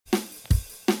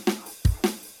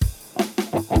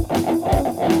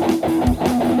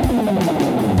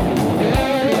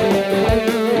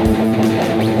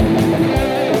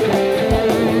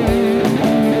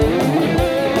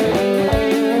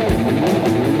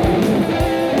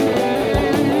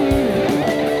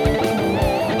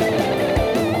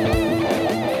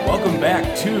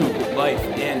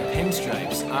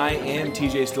I am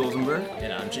TJ Stolzenberg.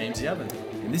 And I'm James Yevon.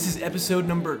 And this is episode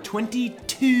number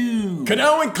 22.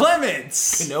 Cano and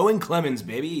Clemens! Cano and Clemens,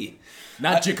 baby.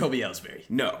 Not Jacoby Ellsbury.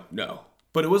 No.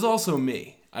 But it was also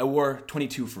me. I wore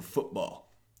 22 for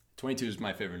football. 22 is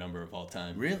my favorite number of all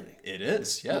time. Really? It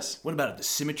is, yes. What about it? The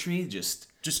symmetry? Just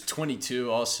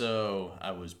 22. Also,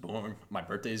 I was born, my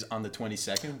birthday is on the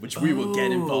 22nd, which we will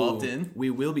get involved in.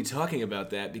 We will be talking about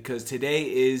that because today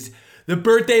is the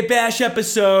birthday bash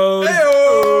episode.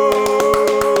 Hey-o!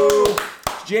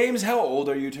 James, how old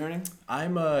are you turning?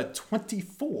 I'm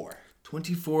 24.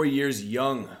 24 years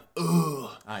young.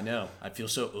 Ugh. I know. I feel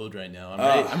so old right now.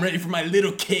 I'm ready for my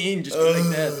little cane. Just like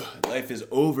that. Life is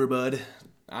over, bud.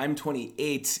 I'm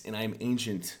 28 and I'm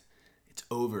ancient. It's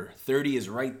over. 30 is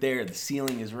right there. The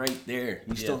ceiling is right there.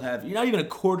 You're not even a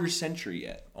quarter century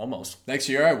yet. Almost. Next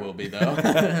year I will be, though.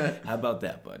 How about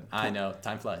that, bud? I know.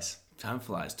 Time flies. Time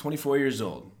flies. 24 years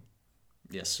old.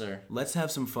 Yes, sir. Let's have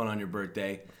some fun on your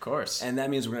birthday. Of course. And that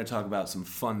means we're going to talk about some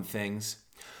fun things.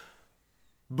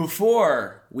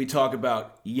 Before we talk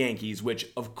about Yankees, which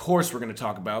of course we're going to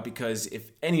talk about because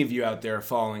if any of you out there are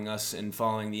following us and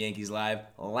following the Yankees live,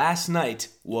 last night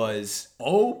was...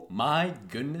 Oh my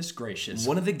goodness gracious.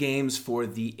 one of the games for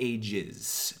the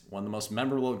ages. One of the most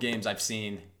memorable games I've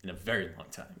seen in a very long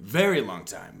time. Very long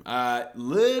time.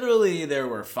 Literally, there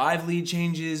were 5 lead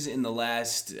changes in the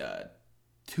last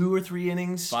 2 or 3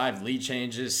 innings. 5 lead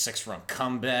changes, 6-run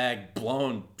comeback,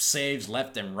 blown saves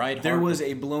left and right. There was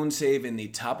a blown save in the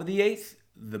top of the 8th,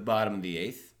 the bottom of the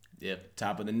 8th,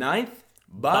 top of the 9th,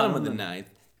 bottom of the 9th.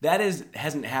 That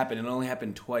hasn't happened. It only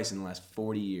happened twice in the last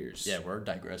 40 years. Yeah, we're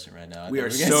digressing right now. We are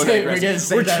so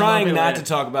digressing. We're trying not to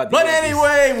talk about But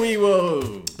anyway, we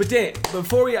will. But Dave,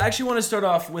 before I actually want to start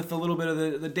off with a little bit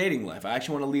of the dating life. I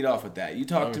actually want to lead off with that. You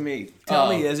talk to me. Tell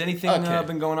me, has anything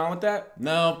been going on with that?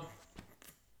 No.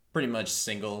 Pretty much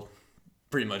single,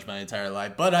 pretty much my entire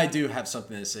life. But I do have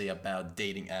something to say about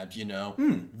dating apps, you know.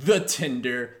 The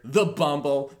Tinder, the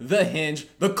Bumble, the Hinge,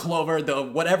 the Clover, the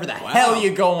whatever the hell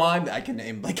you go on. I can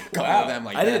name like a couple of them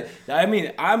like that.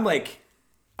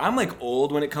 I'm like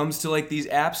old when it comes to like these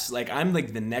apps. Like I'm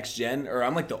like the next gen, or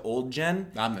I'm like the old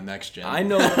gen. I'm the next gen. I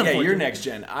know, yeah, you're next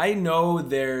gen. I know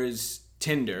there's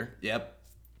Tinder. Yep.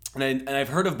 And I've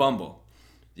heard of Bumble.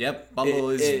 Yep, Bumble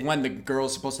is when the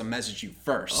girl's supposed to message you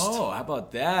first. Oh, how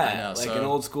about that? I know, like an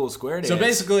old school square dance. So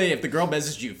basically, if the girl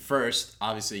messages you first,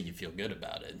 obviously you feel good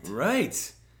about it.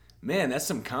 Right. Man, that's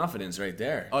some confidence right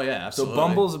there. Oh, yeah, absolutely. So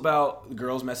Bumble's about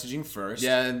girls messaging first.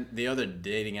 Yeah, and the other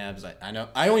dating apps, I know,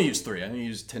 I only use 3. I only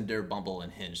use Tinder, Bumble,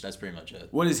 and Hinge. That's pretty much it.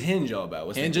 What is Hinge all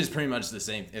about? Hinge is pretty much the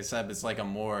same, except it's like a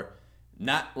more,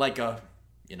 not like a...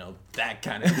 You know, that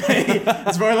kind of thing.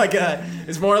 It's more like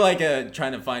a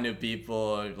trying to find new people,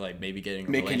 or like maybe getting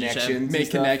make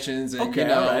connections, and okay, you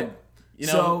know, right. You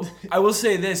know. So I will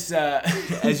say this,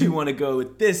 as you want to go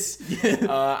with this,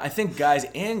 I think guys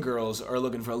and girls are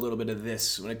looking for a little bit of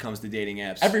this when it comes to dating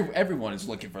apps. Everyone is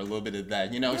looking for a little bit of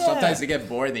that. You know, sometimes they get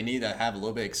bored. They need to have a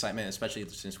little bit of excitement, especially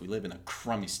since we live in a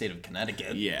crummy state of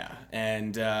Connecticut. Yeah,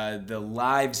 and the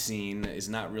live scene is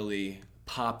not really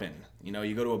popping. You know,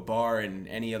 you go to a bar in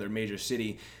any other major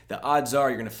city, the odds are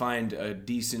you're going to find a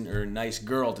decent or nice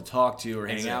girl to talk to or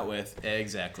hang out with.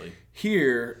 Exactly.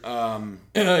 Here,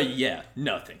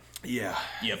 nothing. Yeah.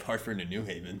 You have Hartford and New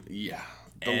Haven. Yeah.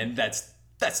 And that's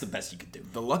the best you could do.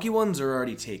 The lucky ones are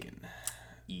already taken.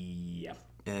 Yeah.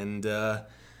 And the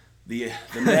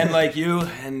men like you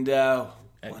and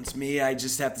once me, I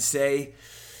just have to say,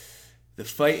 the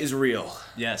fight is real.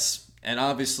 Yes. And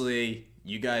obviously...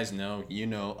 You guys know,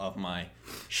 of my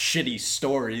shitty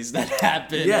stories that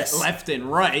happen left and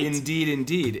right.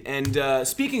 Indeed. And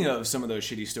speaking of some of those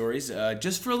shitty stories,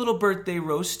 just for a little birthday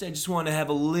roast, I just want to have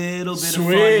a little bit of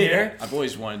fun here. I've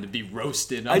always wanted to be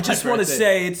roasted on I just want to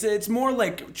say it's more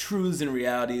like truths and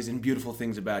realities and beautiful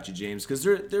things about you, James, because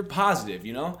they're positive,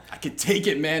 you know? I can take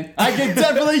it, man. I can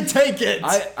definitely take it.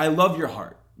 I love your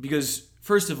heart because...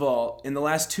 First of all, in the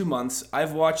last 2 months,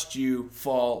 I've watched you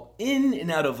fall in and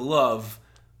out of love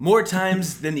more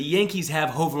times than the Yankees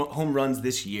have home runs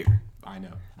this year. I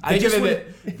know. I just want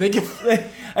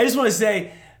to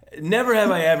say, never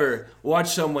have I ever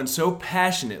watched someone so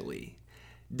passionately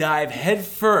dive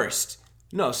face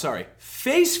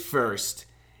first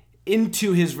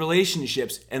into his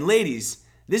relationships. And ladies,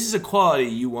 this is a quality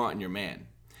you want in your man.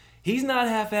 He's not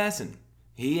half-assing.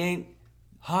 He ain't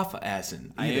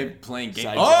half-assing. I am playing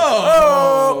games.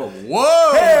 Whoa!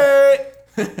 Hey!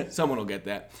 Someone will get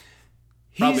that.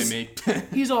 Probably me.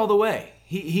 He's all the way.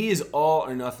 He is all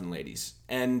or nothing, ladies.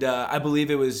 And I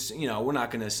believe it was, we're not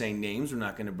going to say names. We're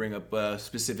not going to bring up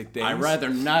specific things. I'd rather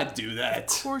not do that.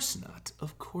 Of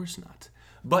course not.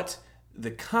 But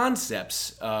the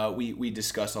concepts we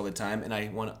discuss all the time, and I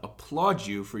want to applaud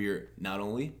you for your not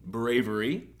only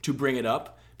bravery to bring it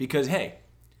up, because hey,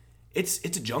 it's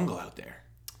a jungle out there.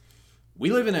 We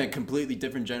live in a completely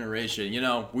different generation. You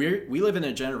know, we live in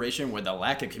a generation where the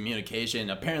lack of communication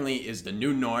apparently is the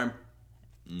new norm.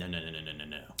 No.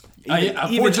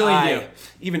 Unfortunately,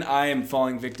 even I am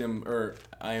falling victim, or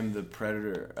I am the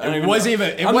predator. It wasn't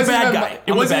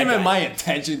even my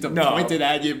intention to point it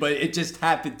at you, but it just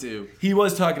happened to. He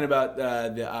was talking about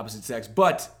the opposite sex,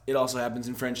 but it also happens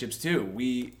in friendships too.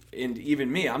 And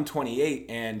even me, I'm 28,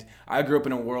 and I grew up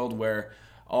in a world where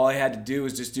all I had to do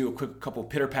was just do a quick couple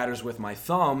pitter patters with my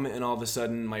thumb, and all of a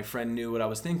sudden my friend knew what I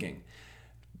was thinking.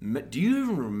 Do you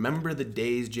even remember the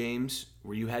days, James,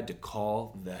 where you had to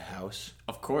call the house?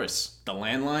 Of course, the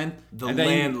landline.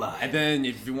 Landline. And then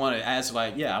if you want to ask,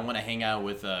 like, yeah, I want to hang out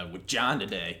with John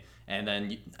today, and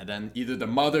then either the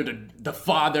mother, the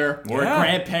father, or a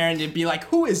grandparent, you'd be like,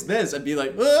 who is this? I'd be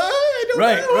like, I don't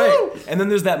know. Right. And then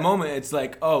there's that moment. It's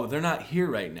like, oh, they're not here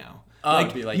right now.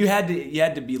 You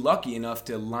had to be lucky enough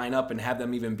to line up and have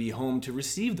them even be home to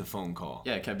receive the phone call.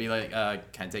 Yeah, can I be like,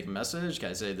 can I take a message? Can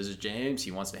I say, this is James,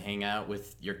 he wants to hang out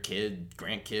with your kid,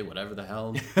 grandkid, whatever the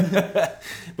hell.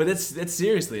 But it's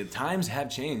seriously, the times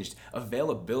have changed.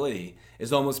 Availability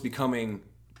is almost becoming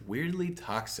weirdly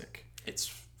toxic.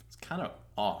 It's kind of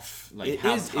off, like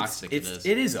how toxic it is.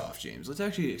 It is off, James. Let's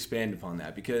actually expand upon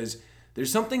that, because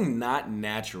there's something not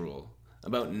natural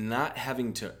about not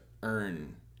having to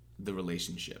earn the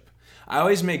relationship. I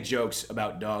always make jokes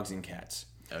about dogs and cats.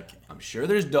 Okay. I'm sure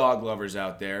there's dog lovers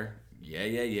out there.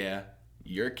 Yeah.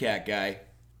 You're a cat guy.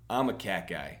 I'm a cat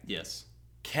guy. Yes.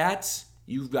 Cats,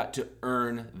 you've got to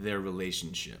earn their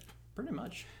relationship. Pretty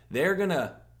much. They're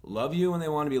gonna love you when they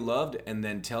want to be loved and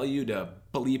then tell you to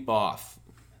bleep off.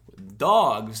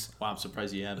 Dogs. Wow, I'm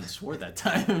surprised you haven't swore that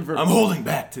time. I'm holding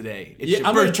back today.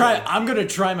 I'm gonna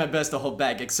try my best to hold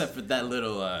back, except for that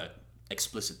little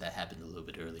explicit that happened a little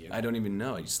bit earlier. I don't even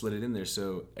know. You slid it in there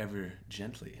so ever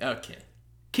gently. Okay.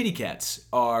 Kitty cats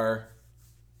are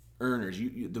earners.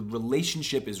 The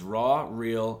relationship is raw,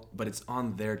 real, but it's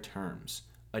on their terms.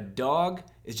 A dog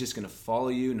is just going to follow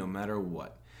you no matter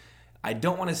what. I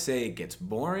don't want to say it gets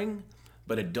boring,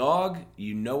 but a dog,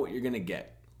 you know what you're going to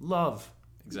get. Love.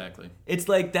 Exactly. It's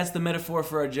like that's the metaphor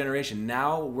for our generation.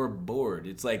 Now we're bored.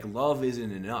 It's like love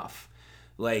isn't enough.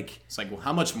 It's like, well,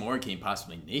 how much more can you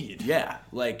possibly need? Yeah,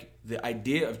 like the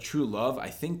idea of true love, I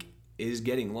think, is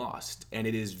getting lost, and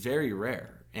it is very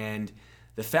rare. And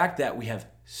the fact that we have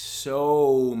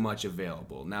so much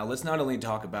available. Now, let's not only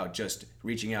talk about just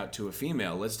reaching out to a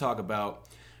female, let's talk about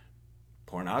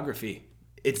pornography.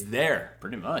 It's there.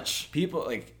 Pretty much.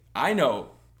 People, I know,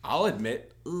 I'll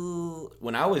admit,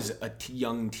 when I was a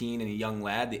young teen and a young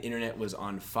lad, the internet was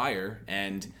on fire,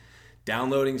 and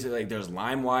downloading, there's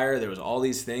LimeWire, there was all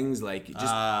these things, just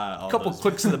a couple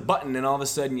clicks of the button, and all of a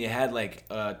sudden you had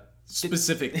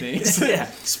specific things. Yeah,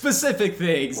 specific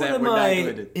things what that am were I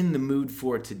not good. In the mood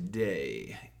for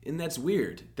today? And that's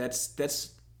weird.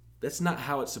 That's not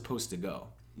how it's supposed to go.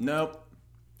 Nope.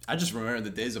 I just remember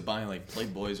the days of buying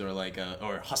Playboys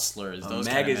or Hustlers, those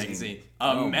magazine.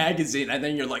 Kind of magazine. Magazine, and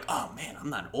then you're like, oh man,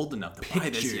 I'm not old enough to buy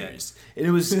this yet. And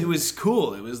it was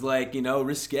cool. It was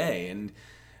risque, and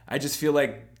I just feel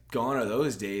like gone are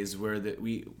those days where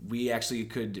we actually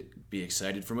could be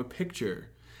excited from a picture.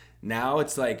 Now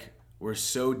it's like we're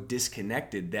so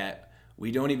disconnected that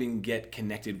we don't even get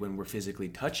connected when we're physically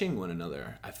touching one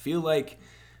another. I feel like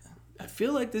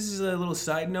this is a little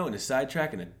side note and a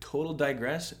sidetrack and a total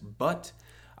digress, but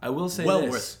I will say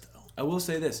this. I will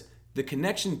say this. The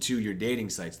connection to your dating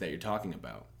sites that you're talking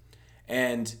about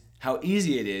and how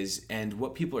easy it is and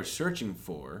what people are searching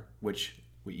for, which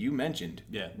what you mentioned,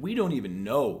 we don't even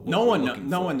know. No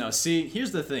one knows. See,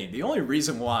 here's the thing. The only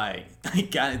reason why I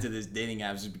got into this dating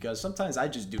apps is because sometimes I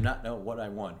just do not know what I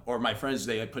want. Or my friends,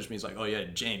 they push me. It's like, oh yeah,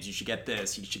 James, you should get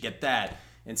this, you should get that,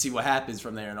 and see what happens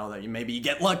from there and all that. Maybe you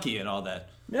get lucky and all that.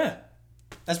 Yeah.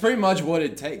 That's pretty much what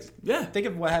it takes. Yeah. Think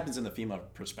of what happens in the female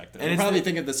perspective. And you probably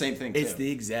think of the same thing, too. It's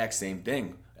the exact same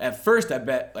thing. At first, I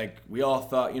bet, we all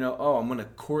thought, I'm going to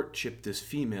courtship this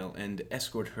female and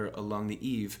escort her along the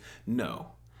eve.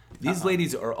 No. These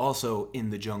ladies are also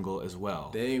in the jungle as well.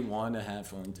 They want to have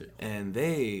fun, too. And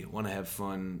they want to have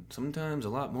fun sometimes a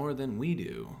lot more than we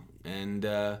do. And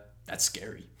that's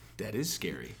scary. That is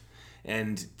scary.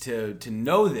 And to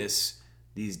know this,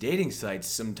 these dating sites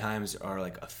sometimes are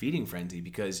like a feeding frenzy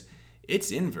because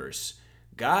it's inverse.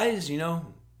 Guys,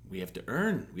 we have to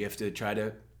earn. We have to try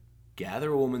to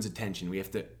gather a woman's attention. We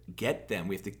have to get them.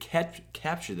 We have to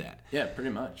capture that. Yeah, pretty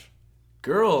much.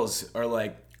 Girls are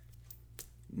like,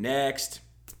 next.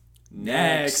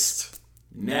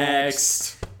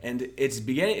 Next. And it's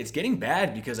getting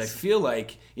bad because I feel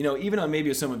like, even on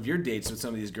maybe some of your dates with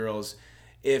some of these girls,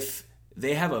 if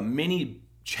they have a mini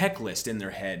checklist in their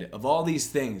head of all these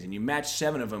things and you match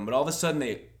 7 of them, but all of a sudden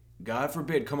they, God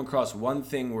forbid, come across one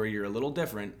thing where you're a little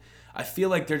different, I feel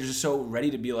like they're just so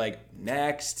ready to be like,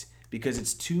 next, because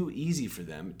it's too easy for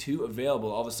them, too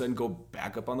available. All of a sudden go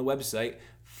back up on the website,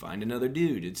 find another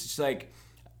dude. It's just like,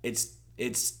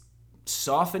 it's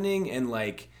softening and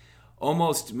like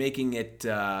almost making it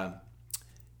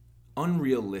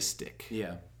unrealistic.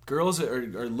 Yeah. Girls are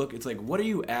it's like, what are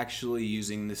you actually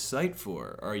using this site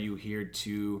for? Are you here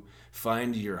to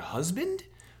find your husband?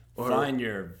 Or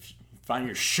find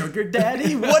your sugar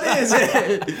daddy? What is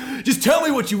it? Just tell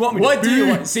me what you want me to What do. do you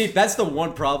want? See, that's the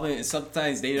one problem. Is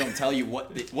sometimes they don't tell you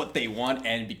what they want,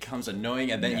 and it becomes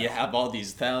annoying. And then you have all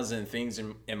these 1,000 things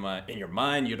in your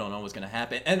mind. You don't know what's gonna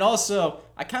happen. And also,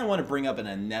 I kind of want to bring up an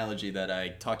analogy that I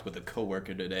talked with a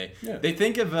coworker today. Yeah. They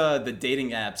think of the dating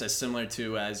apps as similar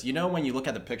to when you look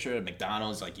at the picture of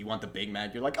McDonald's, like you want the Big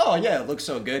Mac, you're like, oh yeah, it looks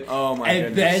so good. Oh my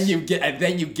goodness.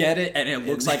 Then you get it, and it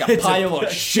looks like a pile of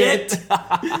shit.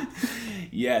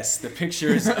 Yes, the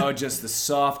pictures, just the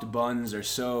soft buns are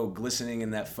so glistening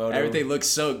in that photo. Everything looks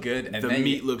so good. And the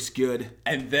meat looks good.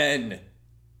 And then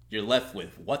you're left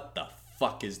with, what the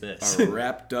fuck is this? A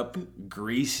wrapped up,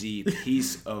 greasy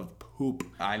piece of poop.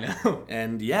 I know.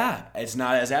 And yeah, it's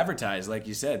not as advertised, like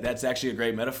you said. That's actually a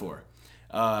great metaphor.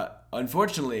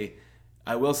 Unfortunately,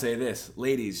 I will say this.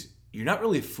 Ladies, you're not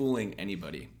really fooling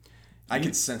anybody. I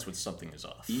can sense when something is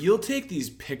off. You'll take these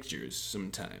pictures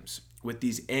sometimes with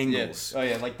these angles. Yeah. Oh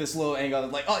yeah, like this little angle.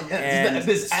 Like, oh yeah,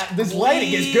 this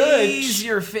lighting is good. Squeeze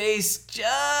your face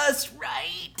just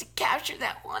right to capture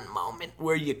that one moment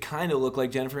where you kind of look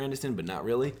like Jennifer Aniston, but not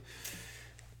really.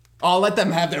 I'll let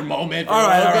them have their moment. All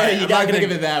right. You gotta think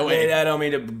of it that way. Wait, I don't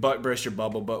mean to burst your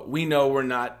bubble, but we know we're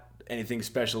not anything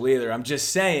special either. I'm just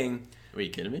saying. Are you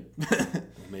kidding me? Well,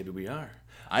 maybe we are.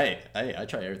 I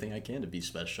try everything I can to be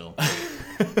special.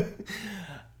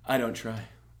 I don't try.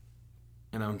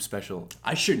 And I'm special.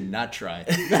 I should not try.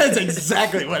 That's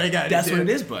exactly what I got to do. That's what it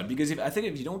is, bud. Because I think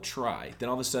if you don't try, then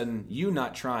all of a sudden you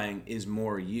not trying is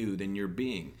more you than you're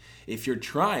being. If you're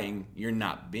trying, you're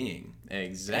not being.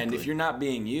 Exactly. And if you're not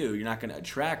being you, you're not going to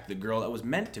attract the girl that was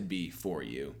meant to be for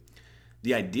you.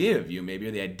 The idea of you, maybe,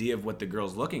 or the idea of what the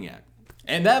girl's looking at.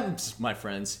 And that, my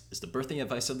friends, is the birthday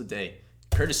advice of the day.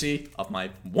 Courtesy of my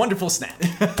wonderful snack.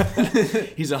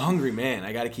 He's a hungry man.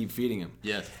 I got to keep feeding him.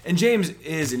 Yeah. And James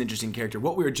is an interesting character.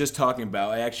 What we were just talking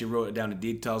about, I actually wrote it down in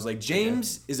details. Like,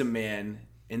 James is a man,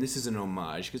 and this is an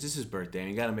homage, because this is his birthday, and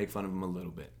you got to make fun of him a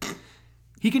little bit.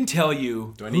 He can tell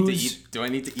you. Do I need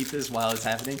to eat this while it's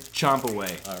happening? Chomp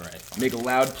away. All right. Fine. Make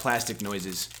loud plastic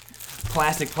noises.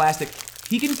 Plastic.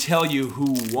 He can tell you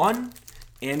who won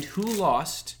and who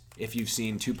lost, if you've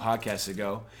seen 2 podcasts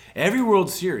ago, every World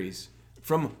Series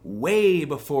from way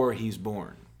before he's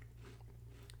born.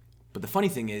 But the funny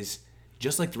thing is,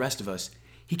 just like the rest of us,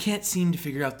 he can't seem to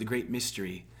figure out the great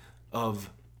mystery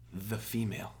of the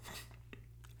female.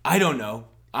 I don't know.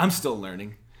 I'm still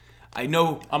learning. I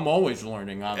know. I'm always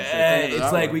learning, obviously.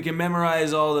 It's like we can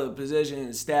memorize all the position and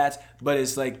stats, but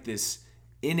it's like this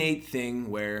innate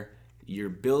thing where you're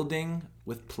building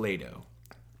with Play-Doh,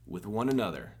 with one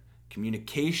another.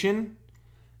 Communication,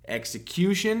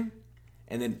 execution,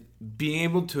 and then being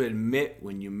able to admit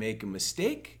when you make a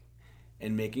mistake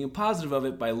and making a positive of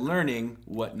it by learning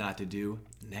what not to do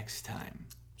next time.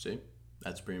 See,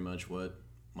 that's pretty much what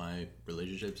my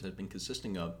relationships have been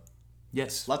consisting of.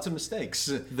 Yes. Lots of mistakes.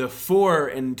 The 4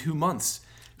 and 2 months.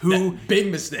 Who big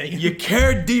mistake. You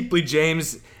cared deeply,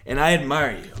 James, and I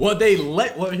admire you. Well,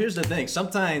 here's the thing.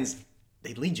 Sometimes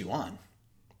they lead you on.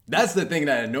 That's the thing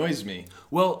that annoys me.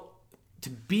 Well, to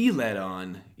be led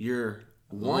on, you're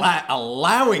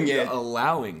allowing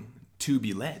to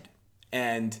be led.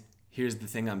 And here's the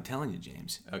thing I'm telling you,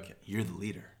 James. Okay. You're the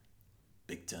leader.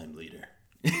 Big time leader.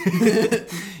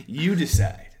 You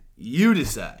decide.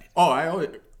 Oh, I always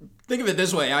think of it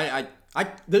this way. I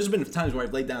there's been times where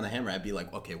I've laid down the hammer. I'd be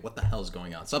like, okay, what the hell's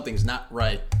going on? Something's not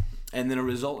right. And then a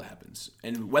result happens.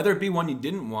 And whether it be one you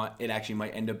didn't want, it actually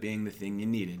might end up being the thing you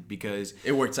needed, because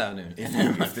it works out.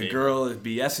 If the girl is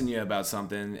BSing you about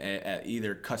something, it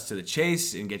either cuts to the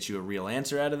chase and gets you a real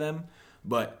answer out of them,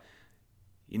 but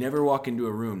you never walk into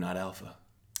a room not alpha.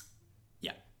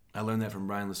 Yeah. I learned that from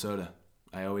Brian Lasota.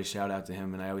 I always shout out to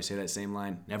him, and I always say that same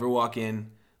line. Never walk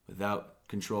in without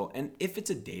control. And if it's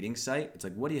a dating site, it's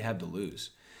like, what do you have to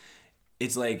lose?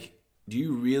 It's like, do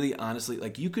you really honestly,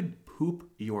 like, you could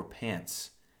poop your pants,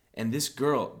 and this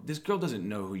girl doesn't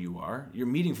know who you are. You're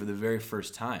meeting for the very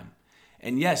first time,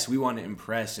 And yes, we want to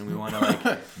impress and we want to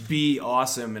like be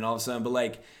awesome and all of a sudden, but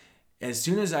like as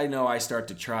soon as I know I start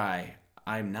to try,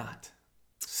 I'm not.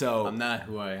 So I'm not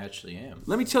who I actually am.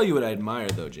 let me tell you what I admire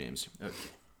though, James. Okay.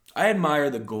 I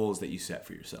admire the goals that you set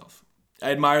for yourself.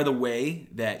 I admire the way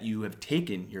that you have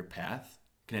taken your path,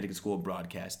 Connecticut School of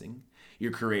Broadcasting.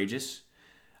 You're courageous.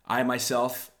 I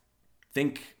myself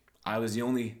think I was the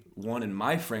only one in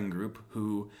my friend group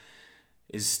who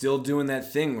is still doing that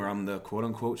thing where I'm the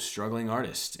quote-unquote struggling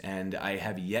artist, and I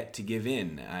have yet to give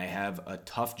in. I have a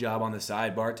tough job on the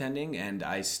side bartending, and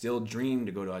I still dream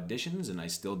to go to auditions, and I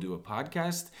still do a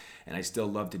podcast, and I still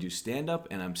love to do stand-up,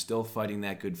 and I'm still fighting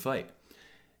that good fight.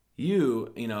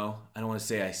 You know, I don't want to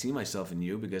say I see myself in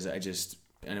you because I just,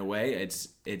 in a way, it's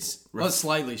Well, a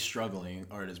slightly struggling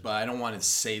artist, but I don't want to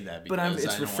say that because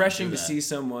it's refreshing to see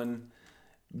someone.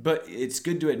 But it's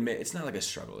good to admit it's not like a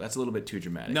struggle. That's a little bit too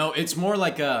dramatic. No, it's more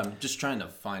like just trying to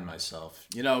find myself.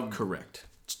 You know, correct.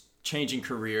 Changing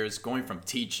careers, going from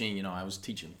teaching. You know, I was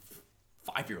teaching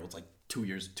 5-year-olds like 2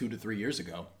 to 3 years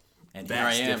ago, and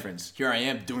Vast here I am. difference. Here I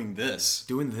am doing this.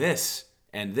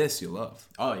 And this you love.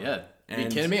 Oh yeah, are you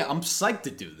kidding me? I'm psyched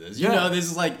to do this. Yeah. You know, this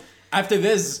is like after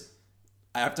this.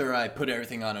 After I put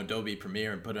everything on Adobe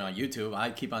Premiere and put it on YouTube,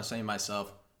 I keep on saying to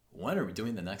myself, when are we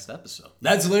doing the next episode?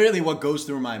 That's literally what goes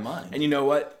through my mind. And you know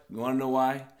what? You want to know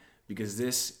why? Because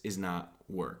this is not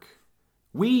work.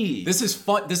 This is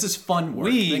fun. This is fun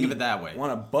work. Think of it that way.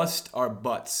 Want to bust our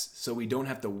butts so we don't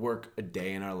have to work a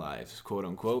day in our lives, quote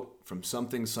unquote, from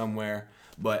something somewhere.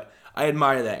 But I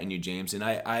admire that in you, James, and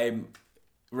I'm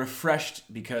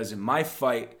refreshed because my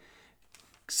fight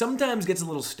sometimes gets a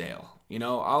little stale. You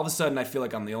know, all of a sudden I feel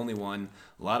like I'm the only one.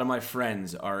 A lot of my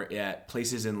friends are at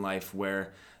places in life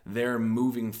where they're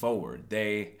moving forward.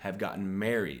 They have gotten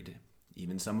married.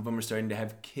 Even some of them are starting to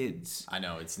have kids. I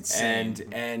know, it's insane.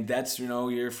 And that's, you know,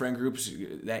 your friend groups,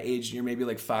 that age, you're maybe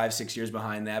like 5-6 years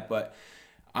behind that. But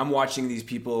I'm watching these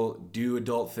people do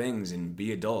adult things and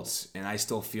be adults. And I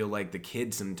still feel like the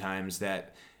kid sometimes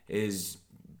that is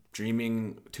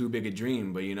dreaming too big a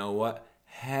dream. But you know what?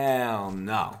 Hell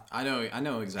no. I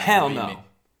know exactly Hell what you no. mean.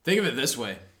 Think of it this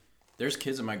way. There's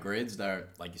kids in my grades that are,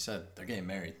 like you said, they're getting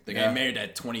married. They're getting married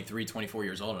at 23, 24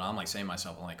 years old. And I'm like saying to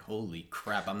myself, I'm like, holy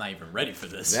crap, I'm not even ready for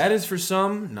this. That is for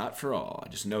some, not for all. I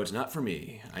just know it's not for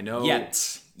me. I know.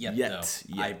 Yet.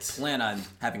 I plan on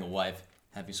having a wife,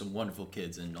 having some wonderful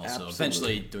kids, and also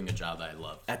eventually doing a job that I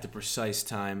love. At the precise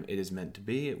time it is meant to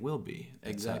be, it will be.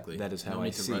 Exactly. That is how no I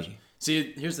need to see. Rush.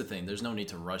 See, here's the thing. There's no need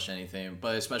to rush anything,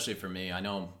 but especially for me, I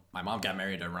know my mom got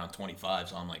married at around 25,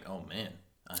 so I'm like, oh man,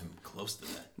 I'm close to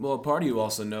that. Well, a part of you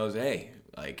also knows, hey,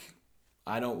 like,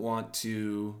 I want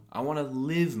to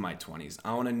live my 20s.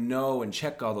 I want to know and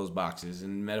check all those boxes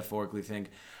and metaphorically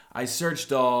think, I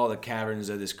searched all the caverns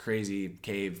of this crazy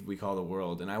cave we call the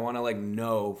world, and I want to, like,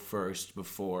 know first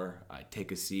before I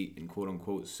take a seat and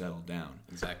quote-unquote settle down.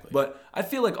 Exactly. But I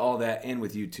feel like all that, and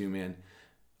with you too, man,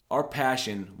 our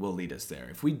passion will lead us there.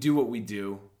 If we do what we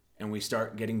do and we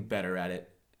start getting better at it,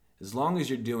 as long as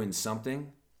you're doing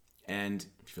something and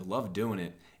if you love doing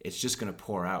it, it's just going to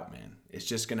pour out, man. It's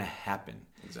just going to happen.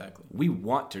 Exactly. We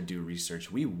want to do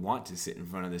research. We want to sit in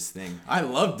front of this thing. I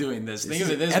love doing this. Think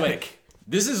of it this way.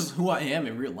 This is who I am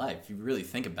in real life, if you really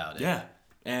think about it. Yeah.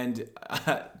 And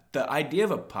the idea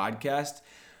of a podcast,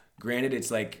 granted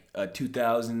it's like a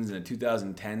 2000s and a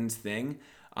 2010s thing,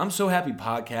 I'm so happy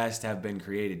podcasts have been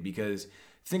created because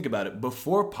think about it.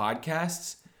 Before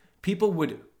podcasts, people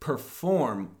would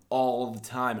perform all the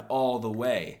time, all the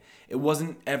way. It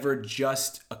wasn't ever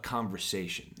just a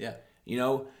conversation. Yeah. You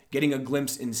know, getting a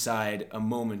glimpse inside a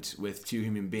moment with two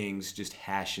human beings just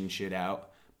hashing shit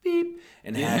out, beep,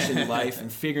 and hashing life and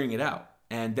figuring it out.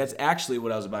 And that's actually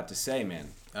what I was about to say, man.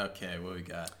 Okay, what we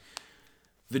got?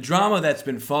 The drama that's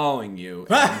been following you.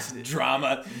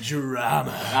 Drama.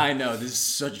 I know, this is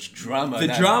such drama. The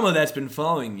drama that's been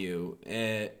following you,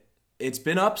 it's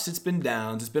been ups, it's been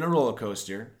downs, it's been a roller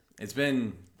coaster. It's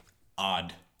been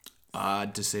odd.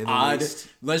 Odd, to say the least.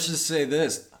 Let's just say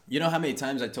this. You know how many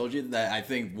times I told you that I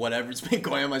think whatever's been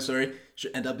going on in my story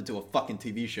should end up into a fucking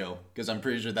TV show? Because I'm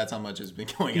pretty sure that's how much has been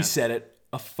going on. He said it.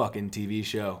 A fucking TV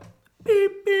show.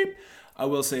 Beep, beep. I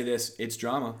will say this. It's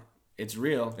drama. It's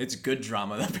real. It's good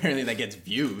drama, apparently, that gets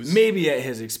views. Maybe at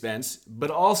his expense,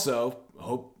 but also,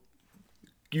 hope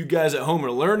you guys at home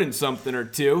are learning something or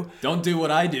two. Don't do what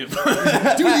I do. Do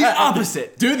the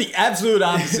opposite. Do the absolute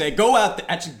opposite. Go out there.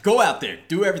 Actually, go out there.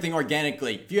 Do everything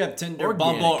organically. If you have Tinder,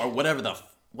 Bumble, or whatever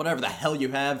the hell you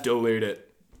have, delete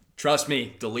it. Trust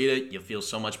me, delete it. You'll feel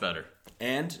so much better.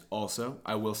 And also,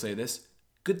 I will say this.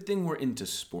 Good thing we're into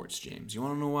sports, James. You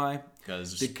want to know why?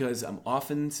 Because I'm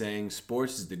often saying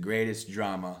sports is the greatest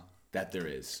drama that there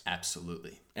is.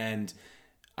 Absolutely. And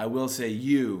I will say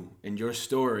you and your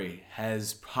story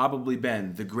has probably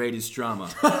been the greatest drama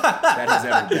that has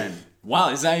ever been.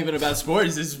 Wow, it's not even about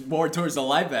sports. It's more towards the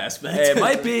life aspect. Hey,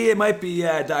 it might be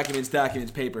documents,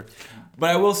 paper.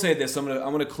 But I will say this: I'm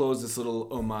gonna close this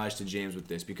little homage to James with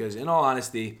this because, in all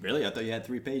honesty, Really, I thought you had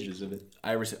 3 pages of it.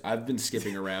 I've been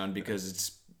skipping around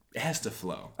because it has to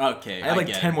flow. Okay, I have like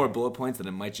get 10 it. more bullet points that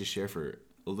I might just share for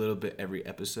a little bit every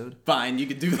episode. Fine, you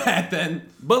can do that then.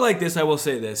 But like this, I will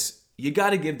say this: you got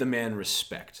to give the man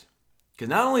respect because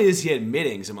not only is he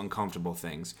admitting some uncomfortable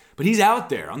things, but he's out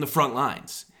there on the front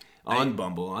lines. On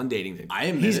Bumble, on dating things.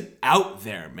 He's out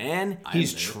there, man.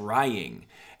 He's trying.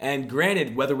 And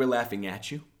granted, whether we're laughing at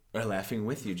you or laughing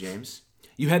with you, James,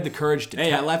 you had the courage to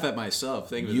I laugh at myself.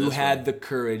 Think of it You this had way. the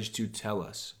courage to tell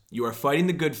us. You are fighting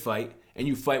the good fight, and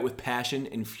you fight with passion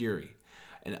and fury.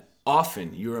 And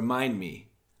often you remind me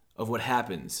of what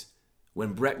happens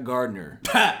when Brett Gardner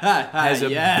has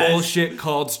a bullshit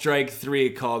called strike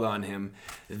 3 called on him.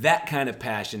 That kind of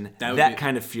passion, that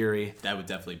kind of fury. That would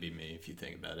definitely be me if you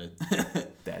think about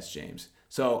it. That's James.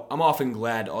 So I'm often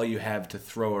glad all you have to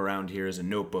throw around here is a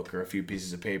notebook or a few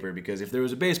pieces of paper because if there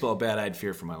was a baseball bat, I'd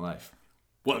fear for my life.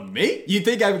 What, me? You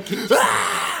think I would kick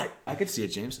I could see it,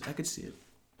 James. I could see it.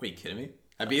 Wait, kidding me?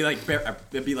 I'd be like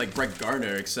Brett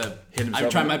Gardner, except Hit himself I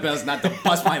try my best not to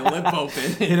bust my lip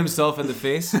open. Hit himself in the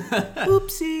face.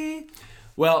 Oopsie.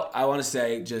 Well, I want to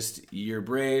say just you're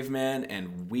brave, man,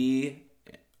 and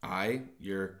I,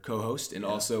 your co-host, and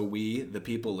also we, the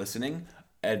people listening,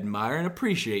 admire and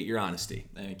appreciate your honesty.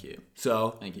 Thank you.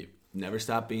 So, Thank you. never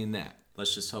stop being that.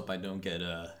 Let's just hope I don't get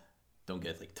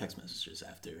like text messages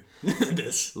after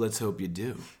this. Let's hope you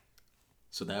do.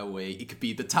 So that way it could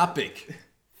be the topic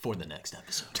for the next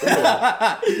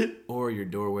episode. Or your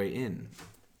doorway in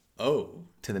Oh,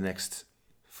 to the next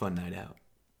fun night out.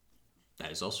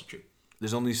 that is also true.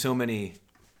 There's only so many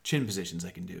chin positions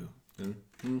I can do.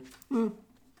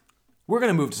 We're going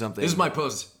to move to something. This is my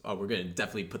pose. Oh, we're going to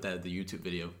definitely put that in the YouTube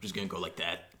video. Just going to go like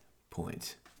that.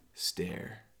 Point.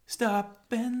 Stare. Stop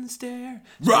and stare.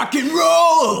 Rock and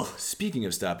roll! Speaking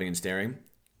of stopping and staring,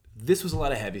 this was a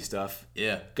lot of heavy stuff.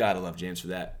 Yeah. Gotta love James for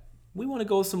that. We want to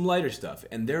go with some lighter stuff,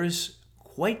 and there is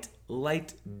quite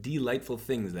light, delightful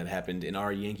things that happened in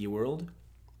our Yankee world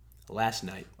last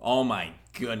night. Oh my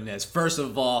goodness. First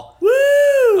of all,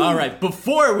 Woo! all right,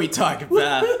 before we talk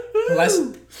about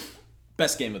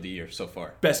best game of the year so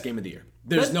far. Best game of the year.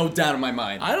 There's no doubt in my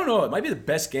mind. I don't know. It might be the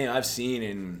best game I've seen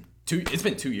in... It's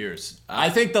been 2 years. I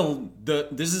think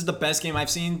this is the best game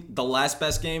I've seen. The last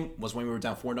best game was when we were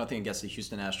down 4-0 against the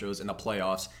Houston Astros in the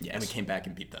playoffs, and we came back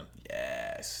and beat them.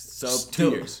 Yes. So, 2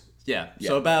 Still- years. Yeah,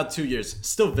 so about 2 years.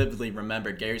 Still vividly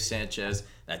remember Gary Sanchez,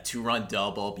 that 2-run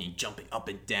double, being jumping up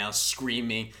and down,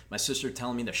 screaming. My sister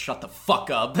telling me to shut the fuck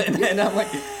up, and then I'm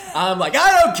like,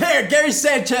 I don't care. Gary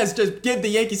Sanchez, just give the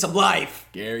Yankees some life.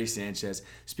 Gary Sanchez.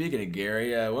 Speaking of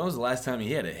Gary, when was the last time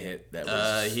he had a hit? That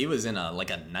was He was in a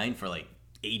 9 for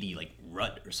 80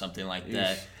 rut or something like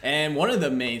that. And one of the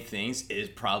main things is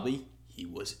probably he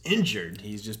was injured.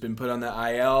 He's just been put on the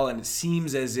IL, and it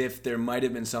seems as if there might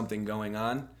have been something going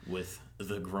on With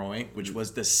the groin, which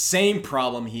was the same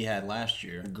problem he had last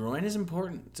year. The groin is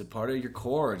important. It's a part of your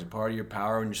core. It's a part of your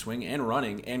power when you're swinging and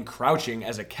running and crouching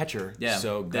as a catcher. Yeah.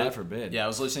 So God forbid. Yeah, I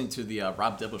was listening to the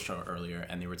Rob Dibble show earlier,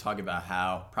 and they were talking about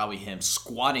how probably him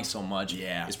squatting so much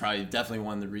is probably definitely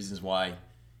one of the reasons why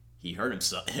he hurt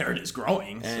his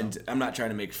groin. And I'm not trying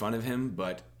to make fun of him,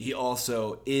 but he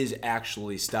also is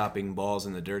actually stopping balls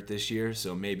in the dirt this year.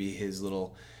 So maybe he's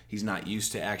not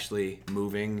used to actually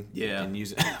moving. Yeah. And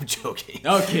using. I'm joking.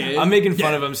 Okay. I'm making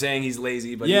fun of him saying he's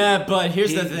lazy, but but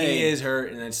here's the thing. He is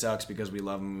hurt, and it sucks because we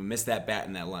love him. We miss that bat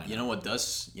in that line. You know what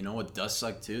does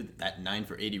suck too? That 9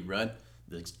 for 80 run.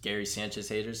 The Gary Sanchez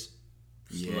haters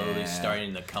slowly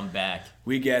starting to come back.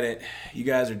 We get it. You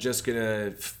guys are just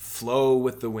gonna flow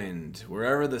with the wind.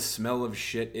 Wherever the smell of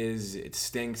shit is, it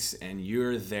stinks, and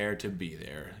you're there to be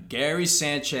there. Gary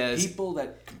Sanchez People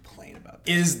that complain about that.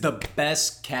 is the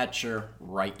best catcher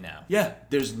right now. Yeah.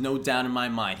 There's no doubt in my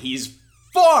mind. He's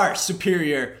far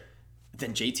superior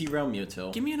than JT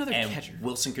Realmuto. Give me another and catcher.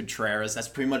 Wilson Contreras. That's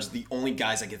pretty much the only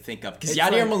guys I can think of. Because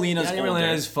Yadier Molina's older.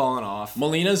 Molina's fallen off.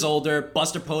 Molina's older.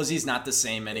 Buster Posey's not the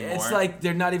same anymore. It's like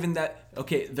they're not even that...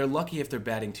 Okay, they're lucky if they're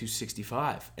batting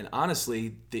 265. And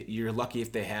honestly, you're lucky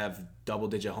if they have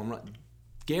double-digit home run.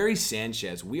 Gary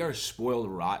Sanchez, we are spoiled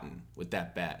rotten with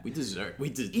that bat. we deserve.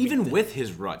 Even with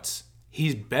his ruts,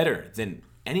 he's better than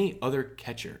any other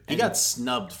catcher. He got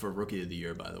snubbed for Rookie of the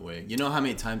Year, by the way. You know how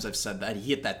many times I've said that? He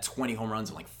hit that 20 home runs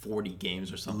in like 40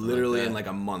 games or something. Literally like that. in like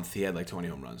a month, he had like 20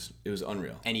 home runs. It was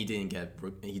unreal. And he didn't get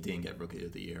Rookie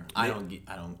of the Year. I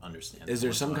don't understand. Is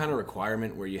there some kind of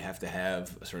requirement where you have to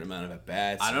have a certain amount of at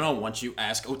bats? I don't know. Once you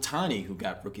ask Ohtani, who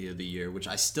got Rookie of the Year, which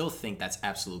I still think that's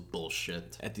absolute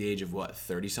bullshit. At the age of what,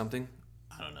 30 something?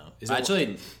 I don't know.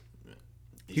 Actually,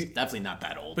 he's definitely not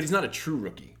that old. But he's not a true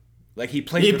rookie. Like he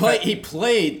played. He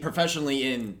played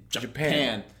professionally in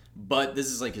Japan. But this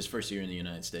is like his first year in the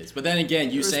United States. But then again,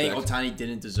 you saying Ohtani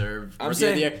didn't deserve Rookie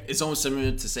of the Year, it's almost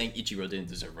similar to saying Ichiro didn't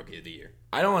deserve Rookie of the Year.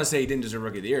 I don't want to say he didn't deserve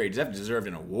Rookie of the Year. He definitely deserved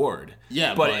an award.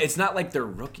 Yeah, but it's not like they're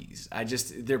rookies.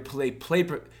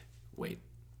 Wait,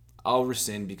 I'll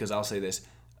rescind because I'll say this: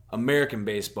 American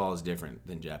baseball is different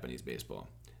than Japanese baseball.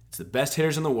 It's the best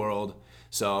hitters in the world.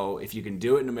 So if you can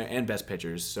do it and best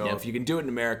pitchers. So if you can do it in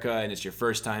America and it's your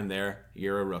first time there,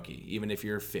 you're a rookie, even if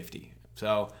you're 50.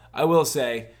 So I will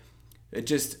say.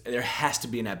 There has to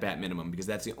be an at-bat minimum because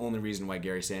that's the only reason why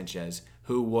Gary Sanchez,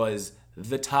 who was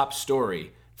the top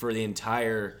story for the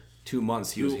entire 2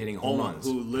 months he was hitting home runs.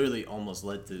 Who literally almost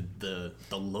led the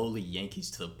lowly Yankees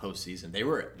to the postseason. They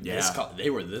were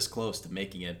this close to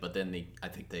making it, but then I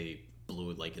think they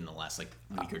blew it like in the last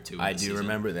week or two. I do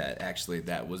remember that. Actually,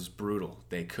 that was brutal.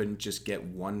 They couldn't just get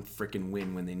one freaking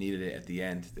win when they needed it at the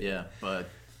end. Yeah, but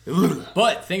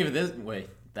think of it this way.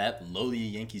 That lowly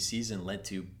Yankee season led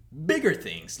to bigger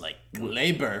things like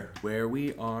Gleyber, where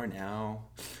we are now,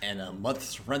 and a few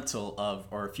months rental of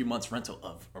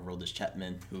Aroldis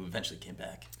Chapman, who eventually came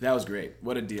back. That was great.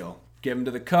 What a deal. Give him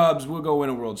to the Cubs. We'll go win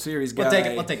a World Series, guy.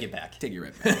 We'll take it back. Take you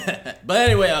right back. But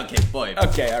anyway, okay, boy.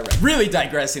 Okay, all right. Really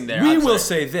digressing there. We will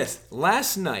say this.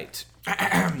 Last night,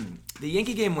 the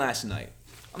Yankee game last night.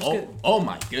 Oh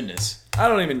my goodness. I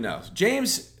don't even know.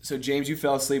 James, you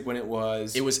fell asleep when it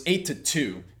was... It was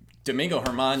 8-2. Domingo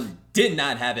Germán did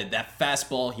not have it. That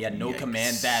fastball, he had no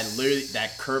command. That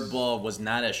curveball was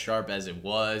not as sharp as it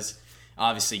was.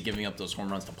 Obviously, giving up those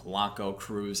home runs to Polanco,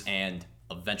 Cruz, and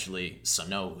eventually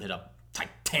Sano hit a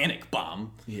titanic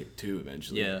bomb. He hit two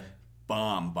eventually. Yeah.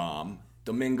 Bomb.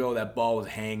 Domingo, that ball was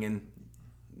hanging.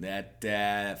 That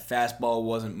fastball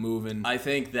wasn't moving. I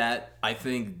think that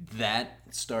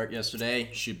start yesterday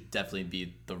should definitely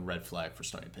be the red flag for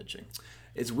starting pitching.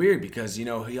 It's weird because, he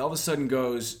all of a sudden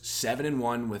goes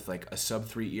 7-1 with like a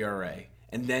sub-3 ERA.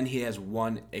 And then he has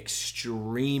one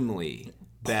extremely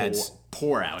bad,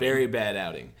 poor outing. Very bad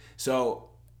outing.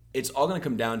 So it's all going to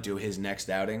come down to his next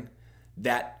outing.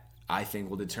 That, I think,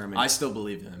 will determine. I still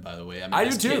believe in him, by the way. I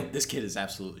do too. This kid is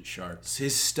absolutely sharp.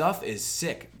 His stuff is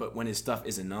sick, but when his stuff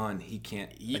isn't on, he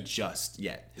can't adjust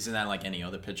yet. Isn't that like any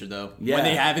other pitcher, though? Yeah. When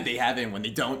they have it, they have it. And when they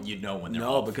don't, you know when they're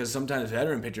off. No, because sometimes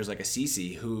veteran pitchers like a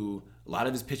CeCe, who a lot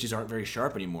of his pitches aren't very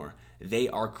sharp anymore, they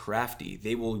are crafty.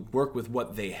 They will work with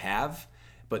what they have,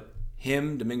 but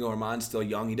Domingo Germán's still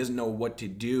young. He doesn't know what to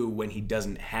do when he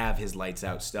doesn't have his lights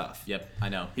out stuff. Yep, I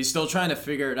know. He's still trying to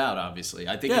figure it out, obviously.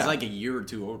 I think he's like a year or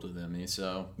two older than me,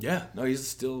 so. Yeah, no,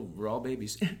 we're all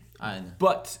babies. I know.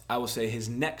 But I will say his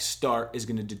next start is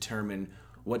going to determine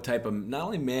what type of, not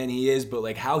only man he is, but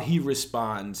like how he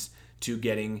responds to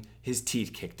getting his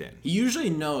teeth kicked in. He usually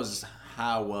knows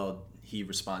how well he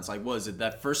responds. Like, what was it?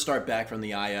 That first start back from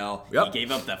the IL. Yep. He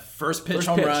gave up that first pitch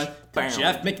home run to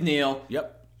Jeff McNeil.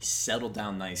 Yep. Settled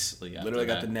down nicely. Literally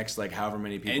got the next however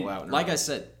many people out. Like I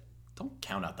said, don't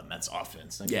count out the Mets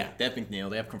offense. They have McNeil,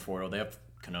 they have Conforto, they have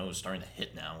Cano starting to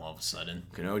hit now all of a sudden.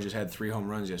 Cano just had 3 home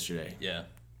runs yesterday. Yeah.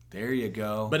 There you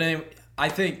go. But anyway,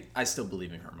 I still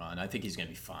believe in Germán. I think he's going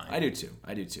to be fine. I do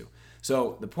too.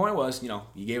 So the point was,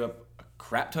 you gave up a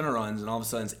crap ton of runs and all of a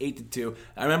sudden it's 8-2.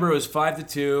 I remember it was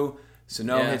 5-2.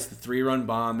 Sano hits the 3-run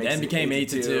bomb. Then it became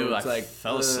 8-2. I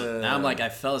fell asleep. Now I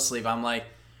fell asleep. I'm like,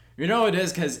 you know what it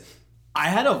is? Because I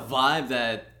had a vibe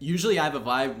that usually I have a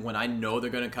vibe when I know they're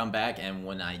going to come back and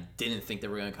when I didn't think they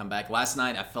were going to come back. Last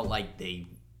night, I felt like they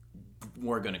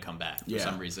were going to come back for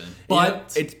some reason.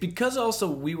 But it's because also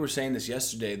we were saying this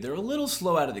yesterday. They're a little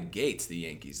slow out of the gates, the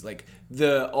Yankees. Like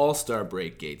the All-Star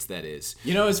break gates, that is.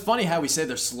 It's funny how we say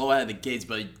they're slow out of the gates,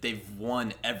 but they've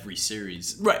won every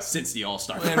series since the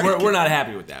All-Star break. And we're not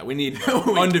happy with that. We need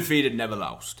undefeated, never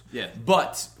lost. Yeah.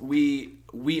 But we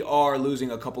are losing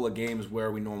a couple of games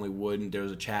where we normally wouldn't. There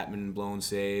was a Chapman blown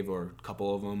save or a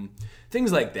couple of them.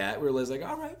 Things like that. We're like,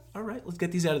 all right, let's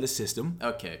get these out of the system.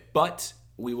 Okay. But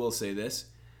we will say this.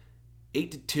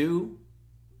 8-2,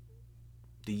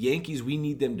 the Yankees we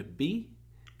need them to be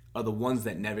are the ones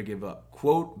that never give up.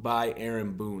 Quote by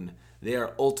Aaron Boone, they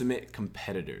are ultimate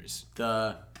competitors.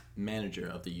 The manager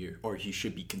of the year, or he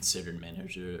should be considered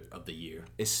manager of the year.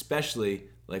 Especially,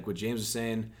 like what James was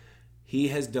saying, he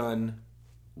has done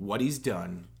what he's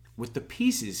done with the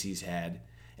pieces he's had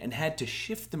to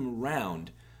shift them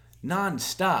around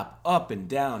non-stop, up and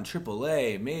down,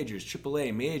 AAA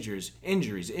majors,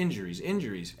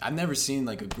 injuries. I've never seen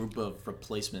like a group of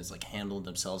replacements like handle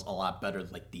themselves a lot better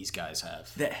like these guys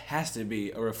have. That has to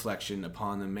be a reflection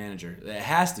upon the manager. That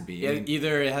has to be. Yeah,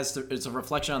 either it's a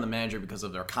reflection on the manager because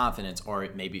of their confidence, or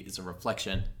maybe it's a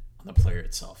reflection on the player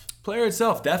itself. Player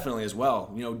itself, definitely as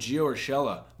well. You know, Gio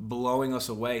Urshela blowing us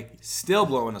away, still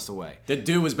blowing us away. The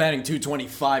dude was batting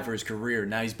 225 for his career.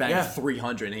 Now he's batting Yeah.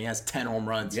 300, and he has 10 home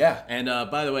runs. Yeah. And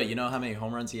by the way, you know how many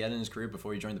home runs he had in his career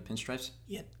before he joined the Pinstripes?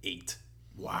 He had 8.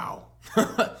 Wow.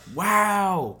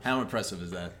 Wow. How impressive is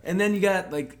that? And then you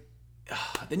got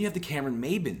then you have the Cameron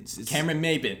Mabins. It's Cameron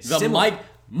Maben, the Similar.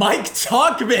 Mike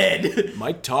Talkman.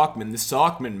 Mike Talkman, the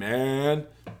Sockman, man.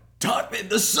 Talkman,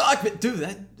 the Sockman.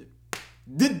 Dude,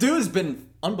 the dude has been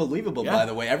unbelievable, Yeah. by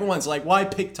the way. Everyone's like, why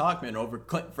pick Talkman over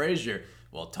Clint Frazier?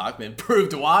 Well, Talkman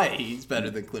proved why he's better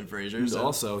than Clint Frazier. And So.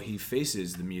 also, he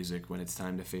faces the music when it's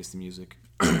time to face the music.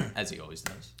 As he always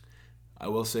does. I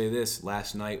will say this,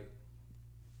 last night,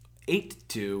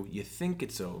 8-2, you think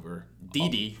it's over.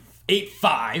 Didi,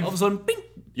 8-5. All of a sudden, bing!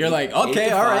 You're like,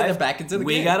 okay, all right, they're back into the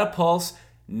game. We got a pulse.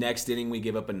 Next inning, we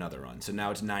give up another run. So now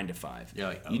it's 9-5. You're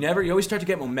like, oh. You always start to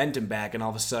get momentum back, and all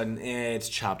of a sudden, it's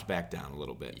chopped back down a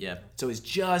little bit. Yeah. So it's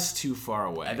just too far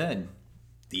away. And then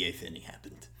the 8th inning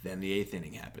happened. Then the 8th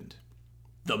inning happened.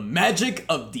 The magic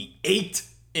of the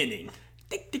 8th inning.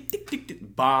 Tick, tick, tick, tick,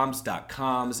 tick.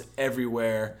 Bombs.coms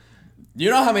everywhere. You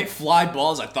know how many fly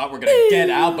balls I thought were gonna get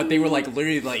out, but they were like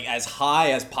literally like as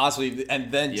high as possibly,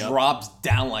 and then drops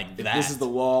down like that. This is the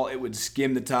wall. It would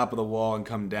skim the top of the wall and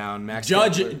come down. Max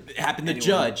Judge Kepler, happened to anyone.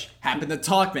 Judge, happened to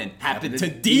Talkman, happened to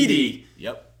Didi.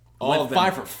 Yep. Went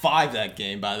 5 for 5 that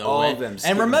game, by the All way. of them And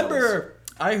skipping remember,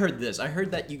 I heard this. I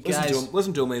heard that you guys.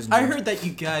 Listen to him, ladies and I gentlemen. heard that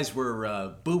you guys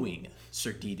were booing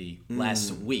Sir Didi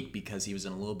last week because he was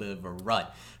in a little bit of a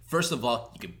rut. First of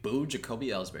all, you could boo Jacoby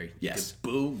Ellsbury. Yes. You could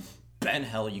boo Ben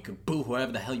Hell. You could boo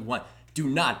whoever the hell you want. Do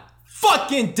not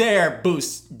fucking dare boo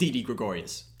Didi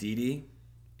Gregorius. Didi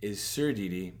is Sir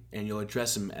Didi, and you'll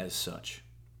address him as such.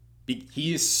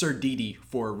 He is Sir Didi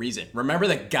for a reason. Remember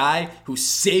the guy who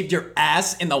saved your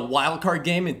ass in the wild card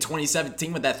game in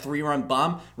 2017 with that 3-run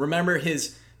bomb? Remember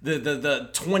the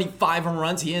 25 home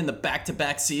runs he had in the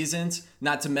back-to-back seasons?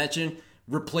 Not to mention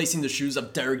replacing the shoes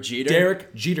of Derek Jeter.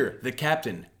 Derek Jeter, the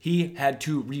captain. He had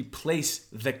to replace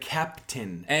the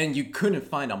captain. And you couldn't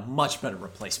find a much better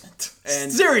replacement.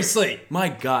 And- seriously. My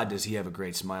God, does he have a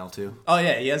great smile, too? Oh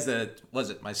yeah, he has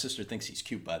my sister thinks he's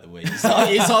cute, by the way. He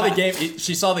saw the game.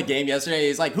 She saw the game yesterday.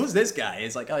 He's like, who's this guy?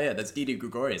 He's like, oh yeah, that's Didi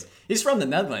Gregorius. He's from the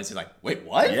Netherlands. He's like, wait,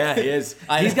 what? Yeah, he is.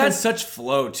 He's got such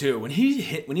flow, too. When he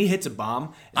hits a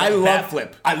bomb, I that love bat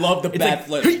flip. I love the It's bat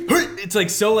like, flip. It's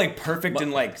like so like perfect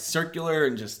and like circular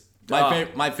and just...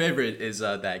 My favorite is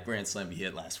that grand slam he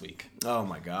hit last week. Oh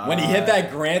my God. When he hit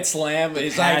that grand slam,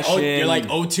 it's like, oh, you're like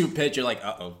passion. 0-2 pitch. You're like,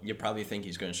 uh-oh. You probably think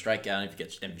he's going to strike out. And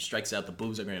if he strikes out, the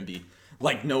boos are going to be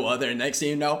like no other. And next thing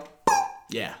you know,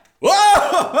 Yeah.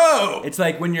 whoa! It's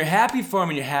like when you're happy for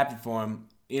him,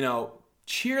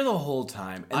 cheer the whole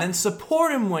time and then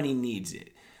support him when he needs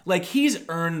it. Like he's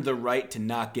earned the right to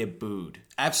not get booed.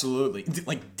 Absolutely.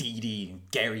 Like Didi,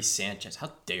 Gary Sanchez.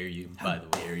 How dare you, by the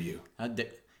way. Dare you? How dare...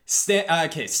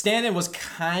 Stanton was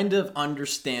kind of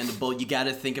understandable. You got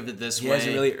to think of it this He way.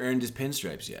 hasn't really earned his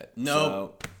pinstripes yet. No,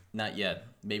 So not yet.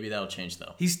 Maybe that'll change,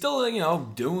 though. he's still,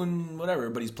 doing whatever,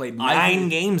 but he's played 9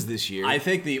 games this year. I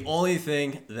think the only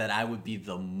thing that I would be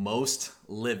the most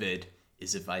livid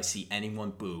is if I see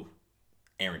anyone boo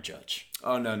Aaron Judge.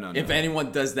 Oh, no. If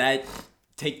anyone does that,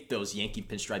 take those Yankee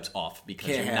pinstripes off because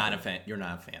Can't you're not happen. a fan. You're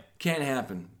not a fan. Can't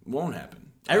happen. Won't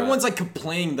happen. Everyone's like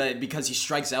complaining that because he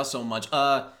strikes out so much.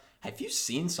 Have you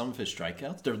seen some of his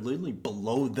strikeouts? They're literally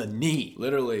below the knee.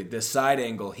 Literally, the side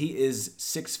angle. He is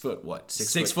 6 foot what?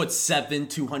 6'7",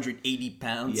 280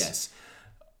 pounds. Yes.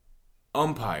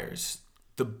 Umpires.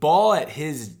 The ball at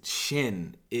his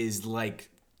shin is like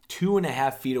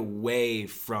 2.5 feet away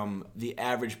from the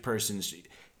average person's.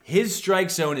 His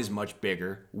strike zone is much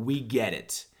bigger. We get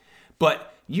it.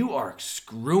 But you are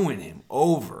screwing him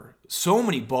over. So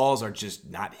many balls are just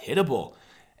not hittable.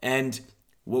 And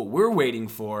what we're waiting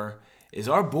for is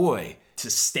our boy To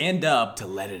stand up, to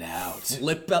let it out.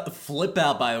 flip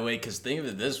out. By the way, because think of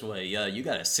it this way: you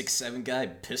got a 6'7" guy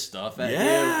pissed off at you.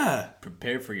 Yeah.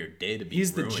 Prepare for your day to be.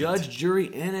 He's the ruined. judge, jury,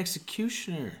 and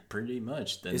executioner. Pretty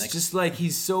much. It's just like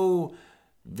he's so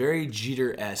very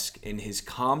Jeter-esque in his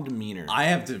calm demeanor. I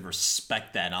have to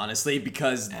respect that honestly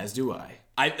because As do I.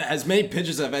 As many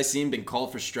pitches have I seen been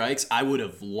called for strikes, I would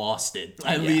have lost it.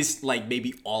 At least, like,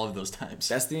 maybe all of those times.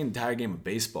 That's the entire game of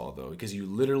baseball, though, because you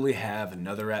literally have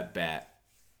another at-bat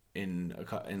in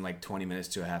like 20 minutes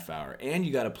to a half hour, and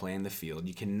you got to play in the field.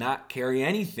 You cannot carry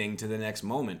anything to the next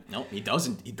moment. No, he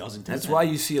doesn't. He doesn't do That's that. why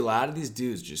you see a lot of these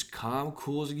dudes just calm,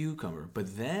 cool as a cucumber.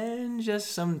 But then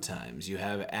just sometimes you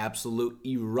have absolute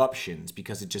eruptions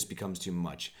because it just becomes too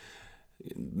much.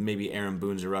 Maybe Aaron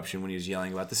Boone's eruption when he was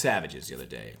yelling about the Savages the other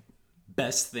day.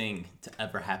 Best thing to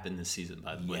ever happen this season,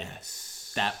 by the way.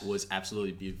 Yes. That was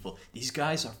absolutely beautiful. These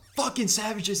guys are fucking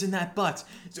savages in that box.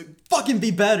 So fucking be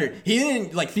better. He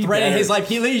didn't like threaten his life.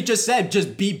 He literally just said,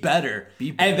 just be better.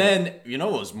 Be better. And then, you know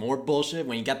what was more bullshit?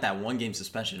 When you got that 1-game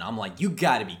suspension, I'm like, you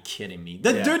gotta be kidding me.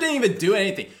 The dude didn't even do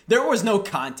anything. There was no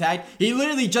contact. He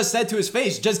literally just said to his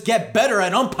face, just get better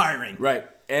at umpiring. Right.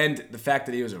 And the fact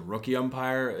that he was a rookie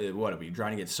umpire, what, are we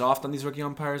trying to get soft on these rookie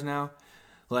umpires now?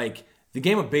 Like, the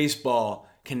game of baseball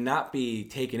cannot be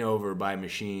taken over by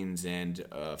machines and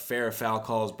fair foul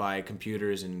calls by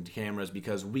computers and cameras,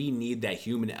 because we need that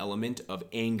human element of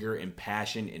anger and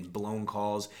passion and blown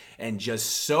calls and just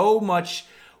so much.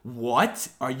 What?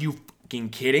 Are you fucking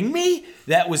kidding me?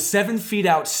 That was 7 feet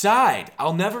outside.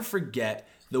 I'll never forget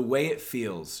the way it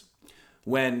feels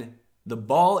when the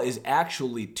ball is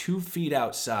actually 2 feet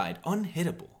outside,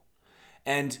 unhittable.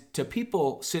 And to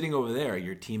people sitting over there,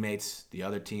 your teammates, the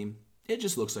other team, it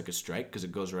just looks like a strike because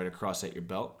it goes right across at your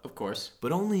belt. Of course.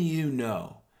 But only you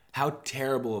know how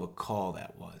terrible of a call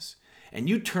that was. And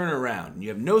you turn around and you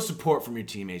have no support from your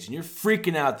teammates and you're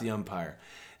freaking out the umpire.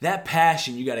 That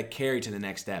passion you got to carry to the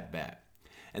next at-bat.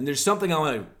 And there's something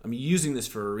I'm using this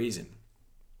for a reason.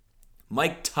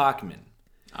 Mike Tauchman.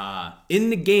 In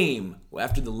the game,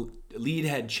 after the lead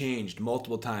had changed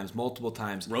multiple times.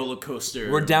 Roller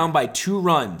coaster. We're down by 2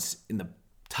 runs in the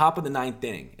top of the 9th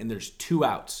inning, and there's 2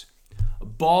 outs. A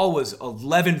ball was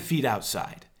 11 feet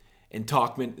outside, and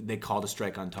Tauchman, they called a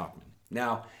strike on Tauchman.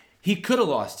 Now, he could have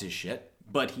lost his shit.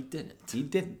 But he didn't. He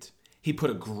didn't. He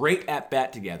put a great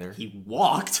at-bat together. He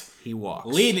walked.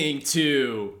 Leading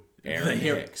to Aaron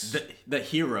Hicks. The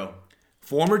hero.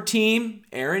 Former team,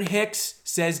 Aaron Hicks,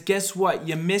 says, guess what?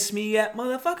 You miss me yet,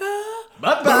 motherfucker?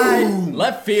 Bye-bye. Boom.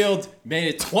 Left field made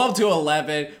it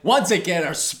 12-11. Once again,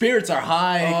 our spirits are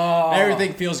high.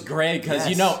 Everything feels great because,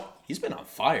 you know, he's been on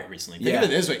fire recently. Think of it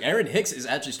this way. Aaron Hicks is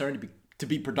actually starting to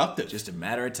be productive. Just a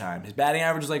matter of time. His batting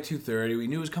average is like 230. We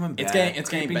knew it was coming back. It's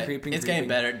getting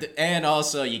better. And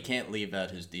also, you can't leave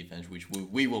out his defense, which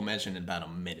we will mention in about a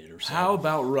minute or so. How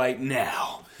about right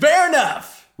now? Fair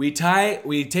enough. We take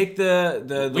the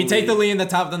take the lead in the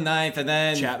top of the 9th, and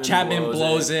then Chapman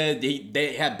blows it.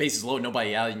 They have bases loaded,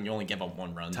 nobody out, and you only give up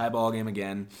 1 run. Tie ball game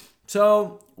again.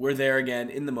 So we're there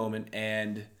again in the moment,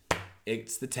 and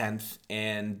it's the 10th,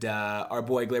 and our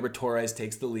boy Gleyber Torres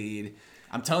takes the lead.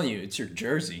 I'm telling you, it's your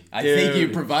jersey. I think you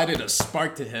provided a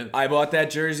spark to him. I bought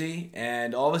that jersey,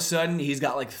 and all of a sudden, he's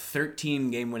got like 13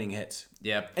 game-winning hits.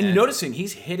 Yep. And noticing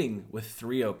he's hitting with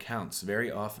 3-0 counts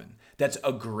very often. That's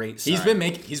a great sign.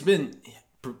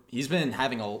 He's been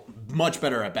having a much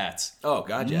better at bats. Oh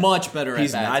God, yeah. Much better at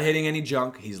bats. He's not hitting any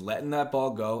junk. He's letting that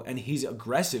ball go, and he's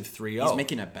aggressive 3-0. He's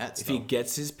making at bats. If he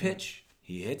gets his pitch,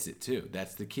 he hits it too.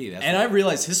 That's the key. I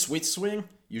realize his sweet swing,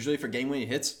 usually for game-winning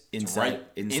hits, inside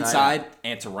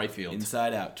and to right field.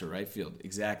 Inside out to right field,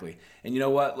 exactly. And you know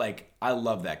what? Like, I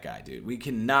love that guy, dude. We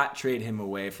cannot trade him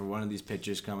away for one of these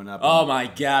pitchers coming up. Oh my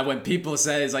God! When people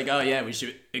say it's like, oh yeah, we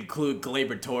should include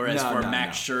Gleyber Torres for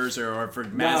Max Scherzer or for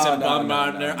Madison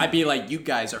Bumgarner, I'd be like, you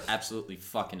guys are absolutely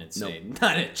fucking insane. Nope.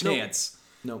 Not a chance.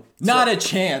 Nope. Not a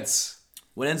chance.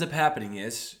 What ends up happening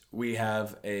is we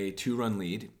have a 2-run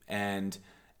lead, and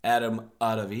Adam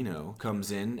Ottavino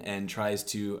comes in and tries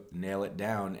to nail it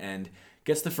down and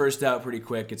gets the first out pretty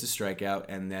quick, gets a strikeout,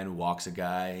 and then walks a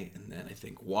guy, and then I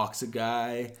think walks a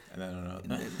guy. And I don't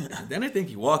know. And then I think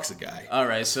he walks a guy. All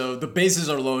right, so the bases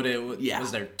are loaded. Yeah.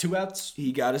 Was there 2 outs?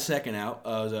 He got a second out.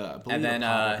 And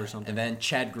then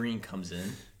Chad Green comes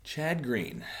in. Chad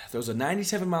Green throws a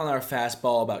 97-mile-an-hour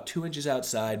fastball about 2 inches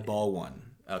outside, ball 1.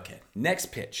 Okay. Next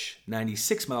pitch,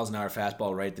 96 miles an hour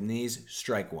fastball right at the knees,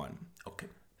 strike 1. Okay.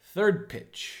 Third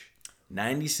pitch,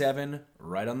 97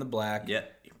 right on the black.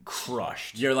 Yep.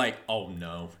 Crushed. You're like, oh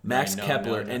no. Max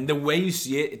Kepler. No. And the way you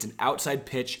see it, it's an outside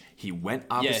pitch. He went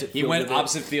opposite field. He went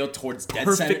opposite field towards dead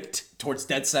center. Towards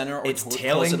dead center or it's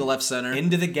tailing close to the left center.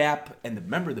 Into the gap. And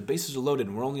remember, the bases are loaded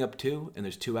and we're only up 2 and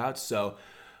there's 2 outs. So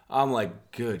I'm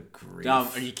like, good grief.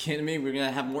 Are you kidding me? We're going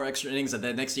to have more extra innings. And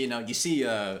then next thing you know, you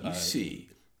see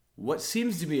what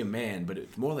seems to be a man, but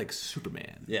it's more like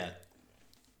Superman. Yeah.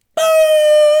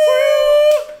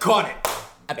 Caught it.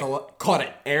 Caught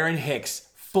it. Aaron Hicks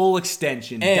full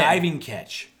extension, And- diving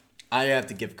catch. I have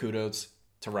to give kudos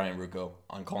to Ryan Ruocco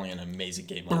on calling an amazing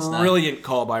game last night. Brilliant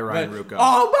call by Ryan Ruocco.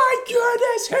 Oh my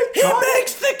goodness! He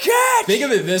makes the catch! Think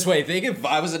of it this way. Think if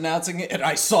I was announcing it and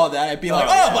I saw that, I'd be like,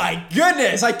 oh my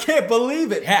goodness, I can't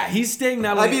believe it. Yeah, he's staying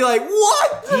not only... I'd be like,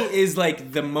 what? He is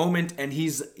like the moment, and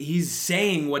he's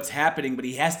saying what's happening, but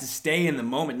he has to stay in the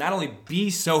moment. Not only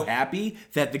be so happy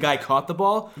that the guy caught the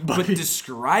ball, but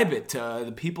describe it to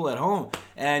the people at home.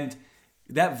 And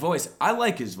that voice, I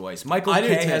like his voice. Michael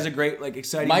Kay has a great, like,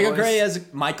 exciting Michael voice. Gray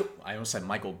has Michael. I almost said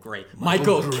Michael Gray.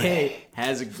 Michael Kay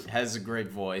has a great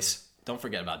voice. Don't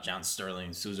forget about John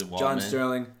Sterling, Susan Waldman. John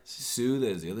Sterling, soothe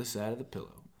as the other side of the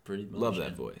pillow. Pretty much. Love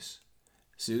that voice.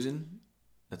 Susan,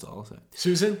 that's all I'll say.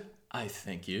 Susan, I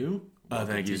thank you.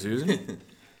 Thank you, Susan.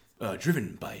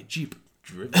 Driven by Jeep.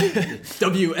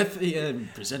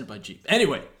 WFAN presented by Jeep.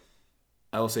 Anyway,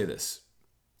 I will say this.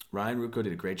 Ryan Ruocco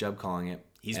did a great job calling it.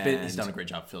 he's done a great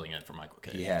job filling in for Michael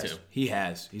Kay. He has. too. He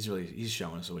has. He's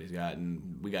showing us what he's got,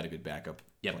 and we got a good backup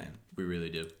plan. We really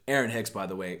do. Aaron Hicks, by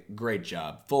the way, great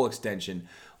job. Full extension.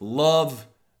 Love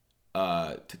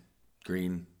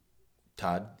Green.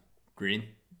 Todd Green.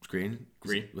 Green.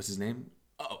 What's his name?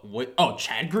 What? Oh,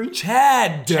 Chad Green.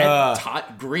 Chad. Todd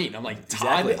Green. I'm like Todd.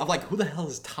 Exactly. I'm like, who the hell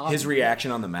is Todd? His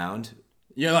reaction on the mound.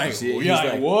 You're like, He's you're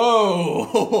like, like-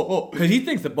 whoa. Because he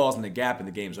thinks the ball's in the gap and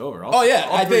the game's over. Oh yeah,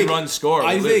 I think run score.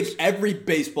 I lose. think every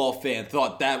baseball fan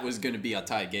thought that was going to be a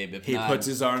tie game. If He not, puts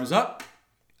his arms up.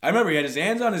 I remember he had his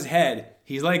hands on his head.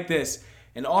 He's like this.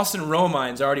 And Austin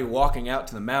Romine's already walking out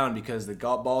to the mound because the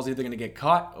ball's either going to get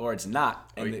caught or it's not.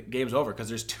 And the game's over because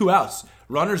there's 2 outs.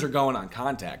 Runners are going on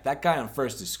contact. That guy on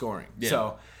first is scoring. Yeah.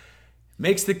 So,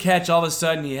 makes the catch. All of a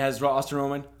sudden, he has Austin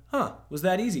Romine. Was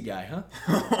that easy guy,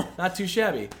 huh? Not too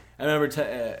shabby. I remember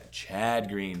Chad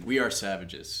Green. we are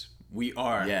savages. We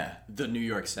are the New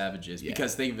York Savages.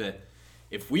 Because think of it,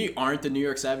 if we aren't the New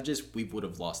York Savages, we would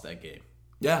have lost that game.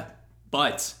 Yeah.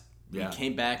 But we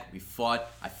came back, we fought.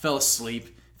 I fell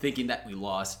asleep thinking that we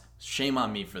lost. Shame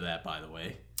on me for that, by the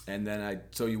way. And then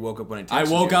so you woke up when I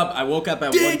woke up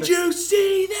at Did you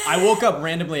see that? I woke up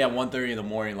randomly at 1:30 in the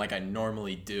morning like I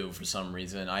normally do for some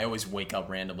reason. I always wake up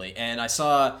randomly. And I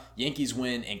saw Yankees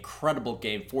win incredible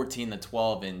game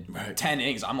 14-12 in 10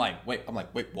 innings. I'm like, wait,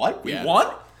 what? We won?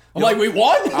 We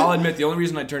won? I'll admit the only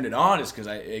reason I turned it on is because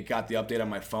it got the update on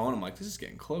my phone. I'm like, this is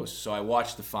getting close. So I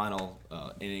watched the final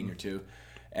inning or two.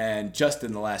 And just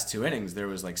in the last 2 innings, there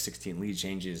was like 16 lead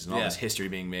changes and all this history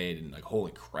being made. And like,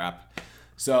 holy crap.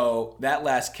 So that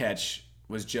last catch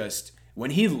was just, when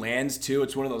he lands too,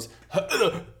 it's one of those,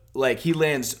 like he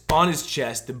lands on his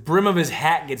chest, the brim of his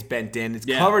hat gets bent in, it's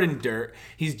covered in dirt,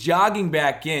 he's jogging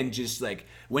back in, just like,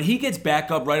 when he gets back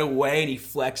up right away and he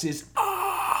flexes,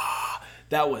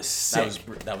 that was sick.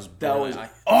 That was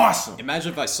awesome.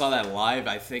 Imagine if I saw that live.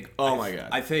 I think. Oh my God.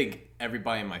 I think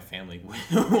everybody in my family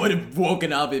would have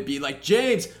woken up and be like,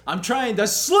 James, I'm trying to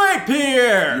sleep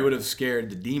here. You would have scared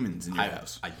the demons in your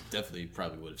house. I definitely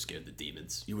probably would have scared the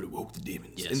demons. You would have woke the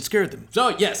demons Yes. and scared them.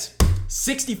 So yes,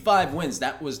 65 wins.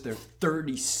 That was their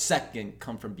 32nd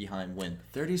come from behind win.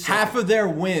 32nd. Half of their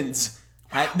wins,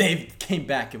 they came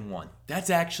back and won. That's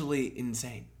actually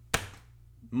insane.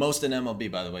 Most in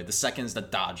MLB, by the way. The second is the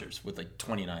Dodgers with like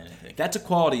 29, I think. That's a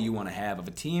quality you want to have of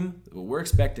a team. We're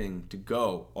expecting to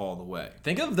go all the way.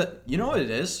 Think of you know what it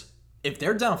is? If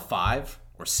they're down 5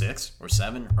 or 6 or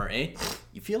 7 or 8,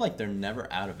 you feel like they're never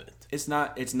out of it. It's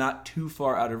not too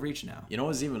far out of reach now. You know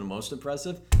what's even the most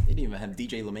impressive? They didn't even have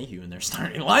DJ LeMahieu in their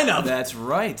starting lineup. That's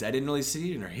right. I didn't really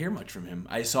see or hear much from him.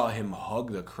 I saw him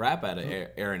hug the crap out of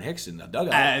Aaron Hicks in the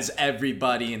dugout. As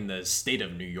everybody in the state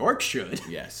of New York should.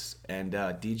 Yes. And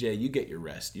DJ, you get your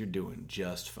rest. You're doing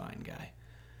just fine, guy.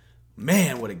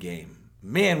 Man, what a game.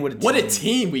 Man, what a team. What a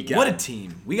team we got. What a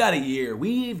team. We got a year.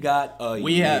 We've got a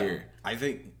year. I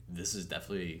think this is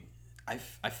definitely...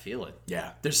 I feel it.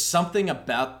 Yeah. There's something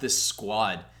about this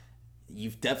squad. You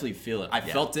definitely feel it. I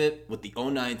felt it with the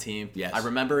 09 team. Yes. I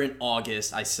remember in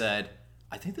August, I said,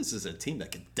 I think this is a team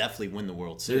that could definitely win the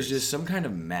World Series. There's just some kind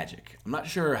of magic. I'm not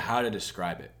sure how to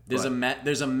describe it. There's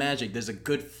a magic. There's a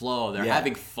good flow. They're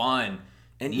having fun.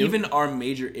 And even our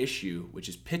major issue, which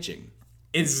is pitching,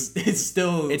 it's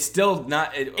still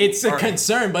not. It's a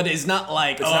concern, but it's not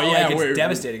like it's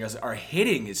devastating us. Our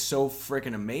hitting is so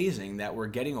freaking amazing that we're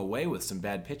getting away with some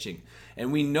bad pitching,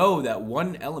 and we know that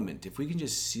one element, if we can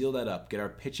just seal that up, get our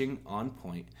pitching on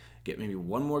point, get maybe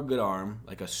one more good arm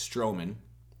like a Stroman.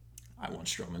 I want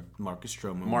Stroman. Marcus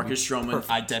Stroman. Marcus Stroman,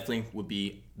 I definitely would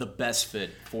be the best fit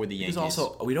for the Yankees. Because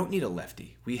also, we don't need a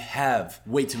lefty. We have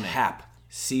way too many. Hap,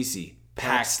 CeCe,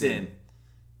 Paxton.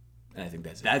 And I think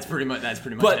that's it. That's pretty much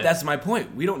But it. that's my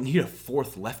point. We don't need a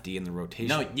fourth lefty in the rotation.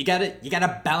 No, you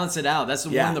gotta balance it out. That's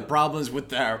one of the problems with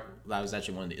that was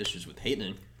actually one of the issues with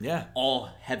Hayden. Yeah. All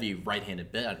heavy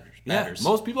right-handed batters. Yeah,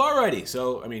 most people are righty.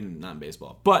 So, I mean, not in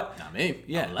baseball. But Not me.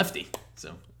 Yeah. I'm a lefty.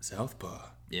 So Southpaw.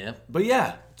 yeah. But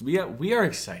yeah, we are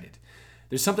excited.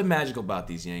 There's something magical about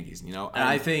these Yankees, you know? And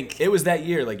I think it was that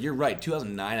year, like you're right,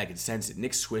 2009, I could sense it.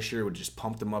 Nick Swisher would just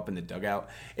pump them up in the dugout.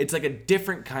 It's like a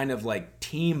different kind of like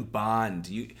team bond.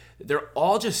 They're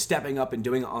all just stepping up and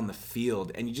doing it on the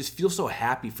field, and you just feel so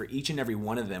happy for each and every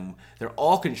one of them. They're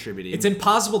all contributing. it's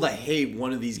impossible to hate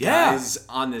one of these Yeah. guys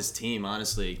on this team,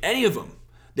 honestly. Any of them.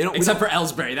 Except for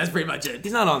Ellsbury. That's pretty much it.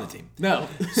 he's not on the team. No.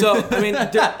 So, I mean,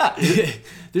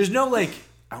 there's no like,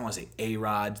 I don't want to say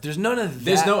A-Rods. There's none of that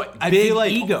There's no- I big feel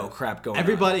like ego crap going on.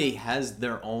 Everybody has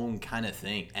their own kind of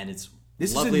thing, and it's This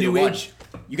is a lovely new to watch. age.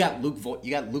 You got Luke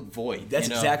Voigt. That's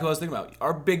you know? exactly what I was thinking about.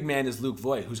 Our big man is Luke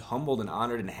Voigt, who's humbled and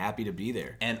honored and happy to be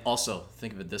there. And also,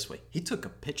 think of it this way: he took a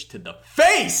pitch to the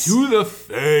face, To the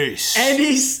face. and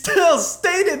he still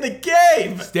stayed in the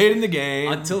game Stayed in the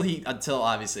game. until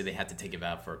obviously they had to take him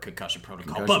out for a concussion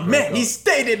protocol. Concussion But man, protocol. he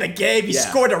stayed in the game. He Yeah.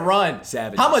 scored a run.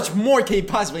 Savage. How much more can you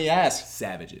possibly ask?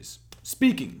 Savages.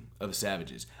 Speaking of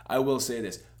savages, I will say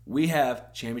this. We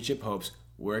have championship hopes.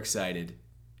 We're excited.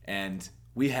 And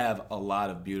we have a lot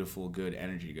of beautiful, good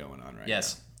energy going on right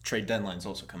Yes, trade deadline's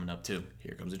also coming up too. now.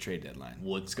 Here comes a trade deadline.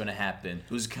 What's gonna happen?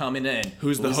 Who's coming in?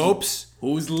 Who's the hopes?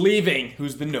 Who's leaving?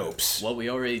 Who's the nopes? Well, we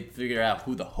already figured out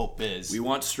who the hope is. We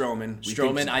want Stroman. We think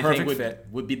Stroman, he's a I perfect think fit.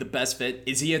 would be the best fit.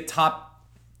 Is he a top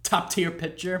tier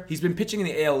pitcher? He's been pitching in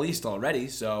the AL East already,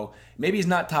 so maybe he's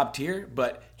not top tier,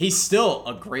 but He's still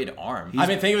a great arm. I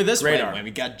mean, think of it this great way: arm. when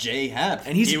we got Jay Happ,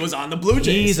 and he was on the Blue Jays.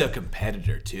 He's a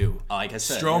competitor too. Like I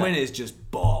said, Stroman yeah. is just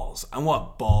balls. I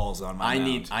want balls on my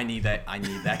mound. I need that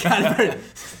kind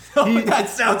of. Oh, that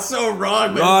sounds so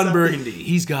wrong. but Ron it's- Burgundy,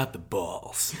 he's got the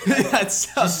balls. that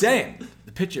sounds. Just saying,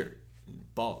 the pitcher,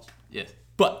 balls. Yes.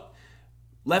 But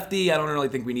lefty, I don't really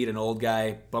think we need an old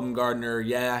guy. Bumgardner,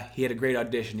 yeah, he had a great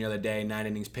audition the other day. 9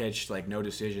 innings pitched, like no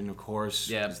decision, of course.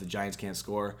 Yeah. Because the Giants can't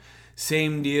score.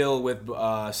 Same deal with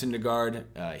Syndergaard.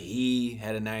 He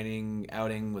had a 9-inning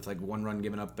outing with like 1 run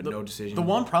given up, but no decision. The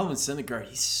one problem with Syndergaard,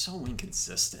 he's so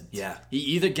inconsistent. Yeah. He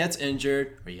either gets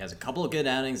injured or he has a couple of good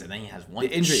outings and then he has one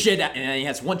injury. and then he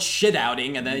has one shit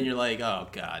outing and then you're like, oh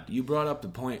god. You brought up the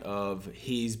point of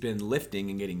he's been lifting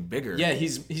and getting bigger. Yeah,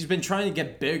 he's been trying to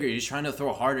get bigger. He's trying to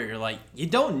throw harder. You're like, you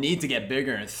don't need to get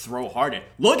bigger and throw harder.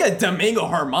 Look at Domingo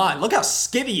Germán. Look how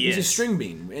skinny he is. He's a string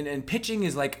bean, and pitching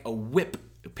is like a whip.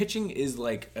 Pitching is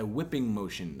like a whipping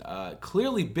motion.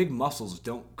 Clearly, big muscles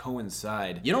don't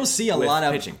coincide. You don't see a with lot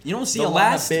of pitching. You don't see The a lot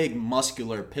last- of big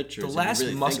muscular pitchers. The if you last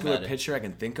really think muscular about it. pitcher I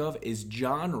can think of is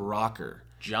John Rocker.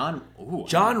 John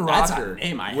That's a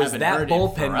name I was haven't that heard in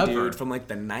bullpen forever. dude from like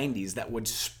the 90s that would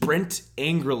sprint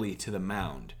angrily to the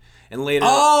mound. And later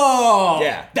Oh,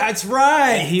 Yeah. that's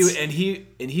right.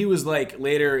 he was like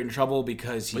later in trouble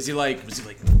because was he like?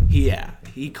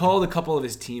 he called a couple of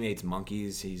his teammates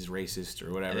monkeys. He's racist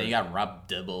or whatever. And then you got Rob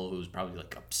Dibble, who's probably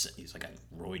like upset. He's like a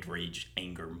roid rage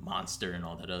anger monster and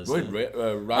all that other stuff.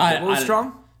 Rob Dibble was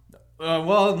strong?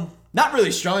 Well, not really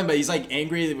strong, but he's like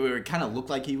angry. It kind of looked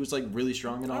like he was like really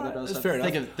strong and all that other That's stuff. fair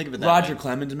enough. Think of it that Roger way.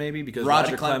 Clemens maybe because Roger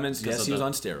Roger Clemens, Clemens, because yes, of he was the-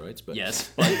 on steroids, but Yes,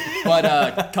 but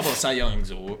a couple of Cy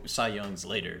Youngs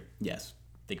later. yes,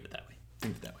 Think of it that way.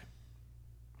 think of it that way.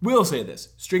 We'll say this: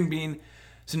 String Bean,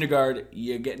 Syndergaard,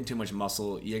 you're getting too much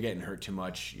muscle. You're getting hurt too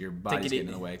much. Your body's getting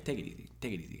in the way. Take it easy.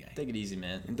 Take it easy, guy. Take it easy,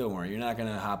 man. And don't worry, you're not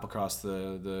gonna hop across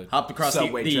the the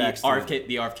tracks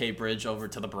RFK bridge over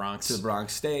to the Bronx. to the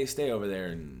Bronx. Stay over there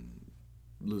in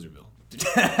Loserville.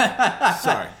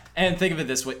 Sorry, And think of it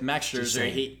this way: Max Scherzer,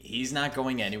 saying. he's not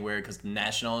going anywhere because the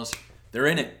Nationals, they're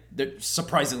in it. they're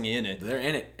surprisingly in it. They're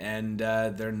in it, and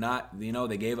they're not. You know,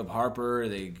 they gave up Harper.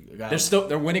 They got.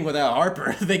 They're winning without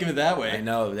Harper. Think of it that way. I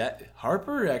know that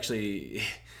Harper actually.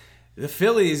 The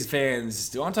Phillies fans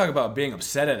do want to talk about being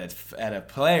upset at a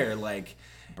player. Like,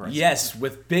 yes,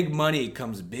 with big money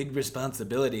comes big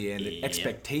responsibility and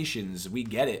expectations. We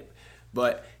get it,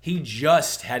 but he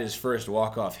just had his first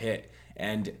walk-off hit,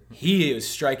 and he is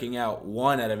striking out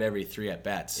 1 out of every 3 at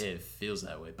bats. It feels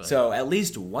that way, but So at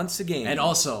least once a game. and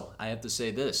also I have to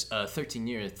say this: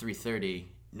 13-year, 330,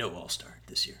 no All-Star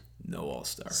this year. no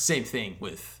All-Star. Same thing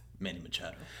with Manny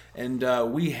Machado. And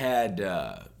we had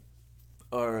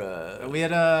We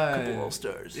had a couple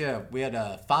All-Stars. Yeah, we had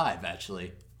 5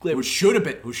 actually. Who should have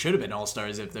been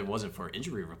All-Stars if there wasn't for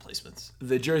injury replacements.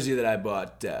 The jersey that I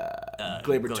bought,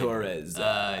 Gleyber Torres.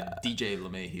 DJ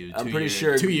LeMahieu. I'm pretty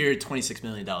sure 2-year, $26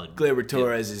 million. Gleyber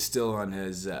Torres is still on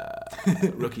his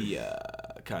rookie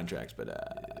contracts,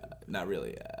 but not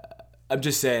really. I'm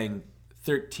just saying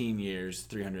 13 years,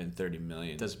 $330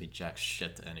 million. Doesn't mean jack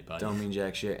shit to anybody. Don't mean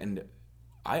jack shit. And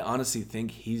I honestly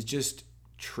think he's just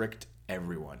tricked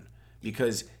everyone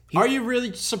because Are you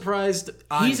really surprised?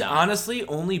 He's honestly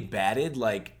only batted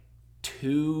like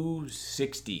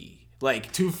 260.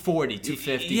 Like 240,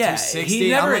 250, yeah,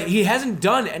 260. He hasn't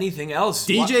done anything else.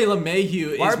 DJ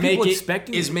LeMahieu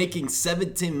is making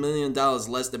 $17 million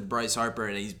less than Bryce Harper,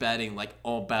 and he's batting like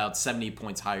about 70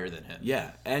 points higher than him.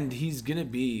 Yeah, and he's gonna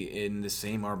be in the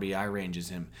same RBI range as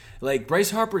him. Like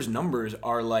Bryce Harper's numbers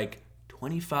are like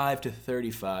 25 to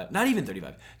 35, not even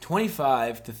 35,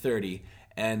 25 to 30,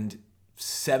 and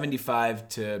 75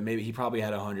 to maybe he probably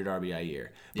had 100 RBI a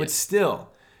year. But still,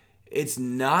 it's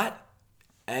not.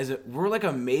 We're like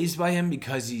amazed by him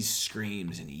because he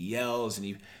screams and he yells and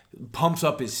he pumps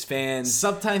up his fans.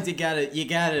 Sometimes you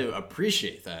gotta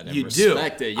appreciate that and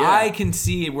respect it. Yeah. I can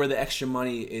see where the extra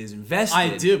money is invested.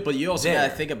 I do, but you also gotta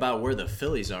think about where the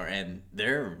Phillies are, and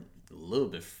they're a little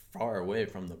bit far away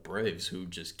from the Braves, who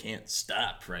just can't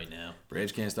stop right now.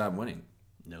 Braves can't stop winning.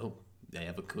 No. They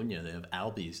have Acuna, they have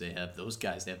Albies, they have those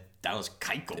guys, they have Dallas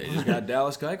Keuchel. They just got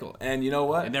Dallas Keuchel. And you know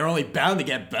what? And they're only bound to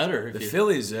get better. The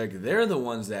Phillies, they're the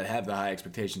ones that have the high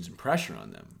expectations and pressure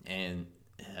on them. And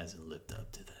it hasn't lived up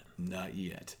to them. Not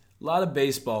yet. A lot of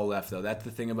baseball left, though. That's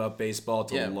the thing about baseball.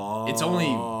 It's a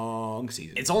long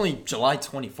season. It's only July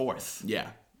 24th.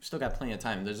 Yeah. Still got plenty of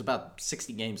time. There's about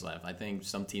 60 games left. I think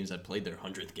some teams have played their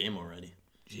 100th game already.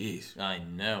 Jeez. I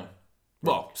know.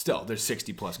 Well, still, there's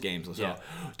 60-plus games, so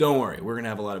don't worry. We're going to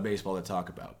have a lot of baseball to talk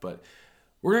about. But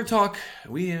we're going to talk –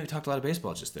 we talked a lot of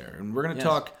baseball just there. And we're going to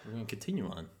talk – We're going to continue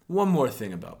on. One more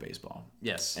thing about baseball.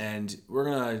 Yes. And we're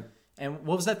going to – And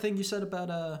what was that thing you said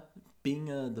about being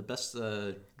the best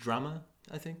drama,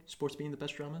 I think? Sports being the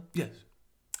best drama? Yes.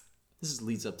 This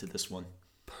leads up to this one.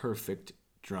 Perfect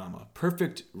drama.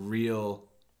 Perfect, real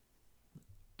 –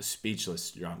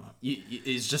 speechless drama.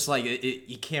 It's just like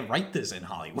you can't write this in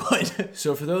Hollywood.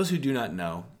 So for those who do not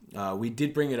know, we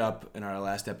did bring it up in our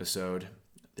last episode.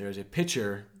 There's a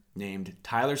pitcher named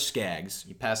Tyler Skaggs.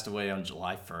 He passed away on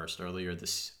July 1st, earlier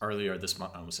this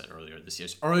month. I almost said earlier this year.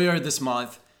 Earlier this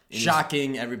month.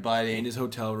 Shocking everybody. In his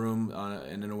hotel room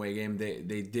in an away game.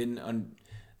 They didn't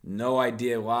no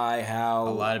idea why, how. A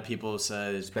lot of people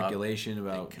said speculation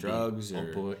about drugs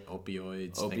or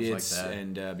opiates, things like that.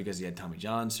 And because he had Tommy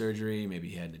John surgery, maybe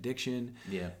he had an addiction.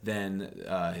 Yeah. Then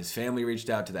his family reached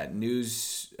out to that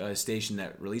news station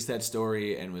that released that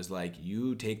story and was like,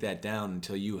 "You take that down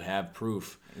until you have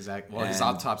proof." Exactly. Well, his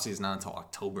autopsy is not until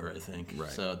October, I think.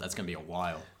 Right. So that's gonna be a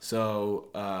while.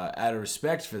 So out of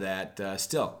respect for that,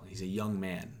 still he's a young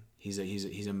man. He's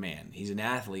a man. He's an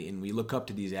athlete, and we look up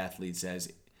to these athletes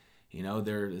as, you know,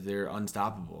 they're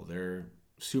unstoppable. They're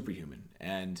superhuman.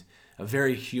 And a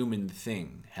very human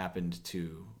thing happened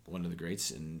to one of the greats.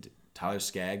 And Tyler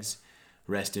Skaggs,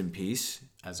 rest in peace.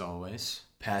 As always.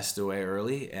 Passed away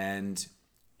early. And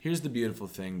here's the beautiful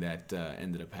thing that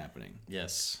ended up happening.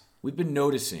 Yes. We've been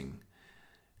noticing,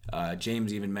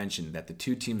 James even mentioned that the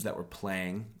two teams that were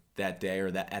playing that day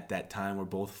or that at that time were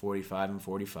both 45 and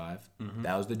 45. Mm-hmm.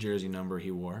 That was the jersey number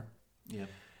he wore. Yep.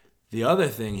 The other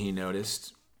thing he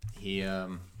noticed... He, a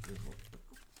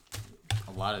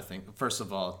lot of things. First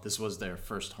of all, this was their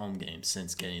first home game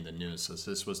since getting the news. So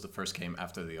this was the first game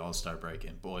after the All-Star break.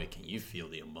 And boy, can you feel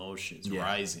the emotions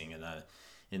rising in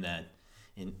that.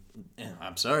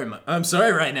 I'm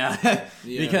sorry right now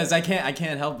because I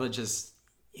can't help but just,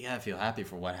 you gotta feel happy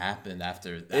for what happened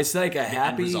after. It's like a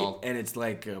happy and it's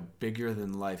like a bigger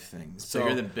than life thing. It's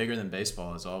bigger than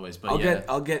baseball as always. But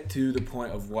I'll get to the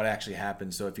point of what actually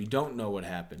happened. So if you don't know what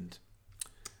happened.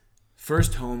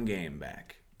 First home game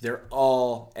back.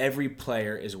 Every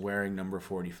player is wearing number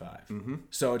 45. Mm-hmm.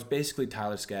 So it's basically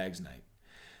Tyler Skaggs' night.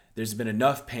 There's been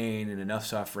enough pain and enough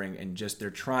suffering, and just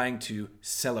they're trying to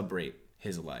celebrate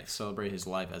his life. Celebrate his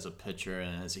life as a pitcher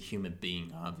and as a human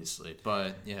being, obviously.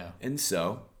 But, yeah. And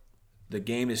so the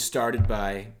game is started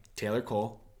by Taylor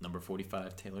Cole. Number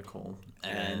 45, Taylor Cole.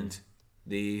 And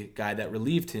the guy that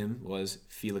relieved him was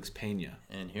Felix Pena.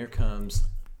 And here comes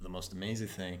the most amazing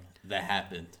thing that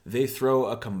happened. They throw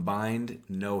a combined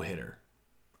no-hitter.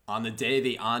 On the day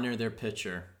they honor their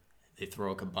pitcher, they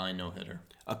throw a combined no-hitter.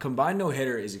 A combined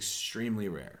no-hitter is extremely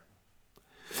rare.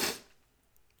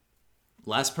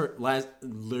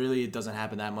 Literally, it doesn't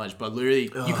happen that much, but literally,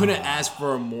 you couldn't ask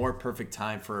for a more perfect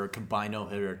time for a combined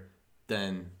no-hitter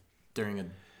than during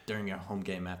a home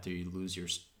game after you lose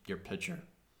your pitcher.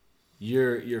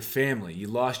 Your family, you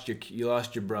lost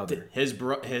your brother.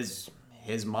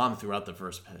 His mom threw out the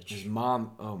first pitch. His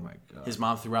mom, oh my God. His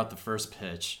mom threw out the first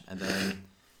pitch, and then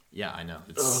Yeah, I know.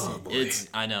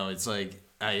 I know. It's like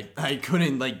I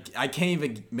couldn't I can't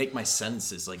even make my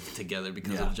sentences together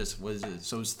because of just what is it?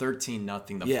 So it was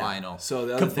 13-0 the final. So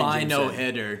the other combined no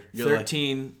hitter.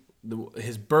 13.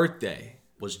 His birthday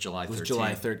was July 13th. Was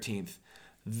July 13th.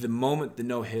 The moment the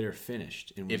no hitter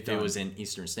finished, if it was in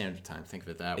Eastern Standard Time, think of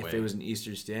it that way. If it was in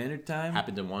Eastern Standard Time,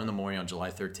 happened at 1 a.m. on July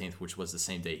 13th, which was the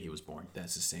same day he was born.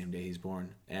 That's the same day he's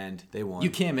born, and they won. You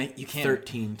can't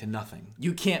 13-0.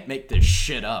 You can't make this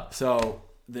shit up. So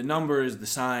the numbers, the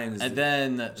signs, and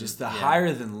then just the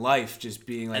higher than life, just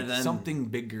being like something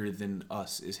bigger than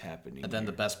us is happening. And then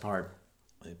the best part,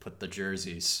 they put the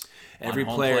jerseys. Every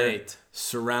player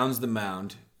surrounds the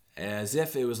mound as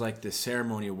if it was like the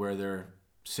ceremony where they're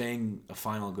saying a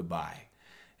final goodbye,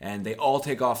 and they all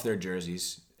take off their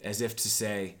jerseys as if to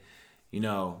say,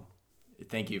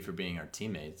 thank you for being our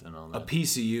teammates and all that. A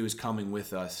piece of you is coming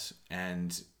with us,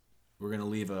 and we're gonna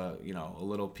leave a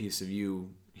little piece of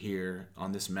you here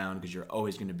on this mound because you're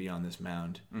always gonna be on this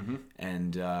mound. Mm-hmm.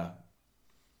 And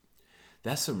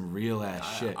that's some real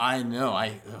ass shit. I know.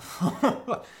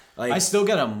 I still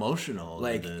get emotional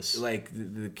over this. Like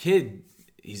the kid,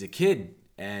 he's a kid,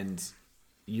 and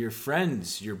your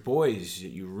friends, your boys that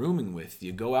you're rooming with,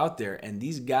 you go out there, and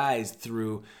these guys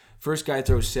first guy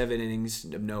throws 7 innings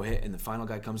of no hit, and the final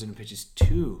guy comes in and pitches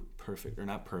 2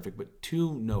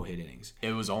 no-hit innings.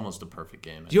 It was almost a perfect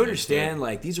game. Do you understand?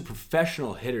 These are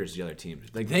professional hitters, the other teams.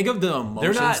 Think of the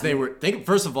emotions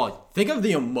first of all, think of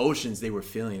the emotions they were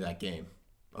feeling in that game.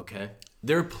 Okay?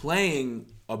 They're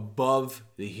playing above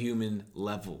the human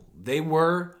level. They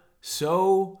were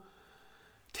so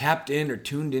tapped in or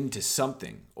tuned into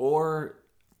something. Or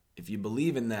if you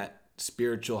believe in that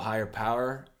spiritual higher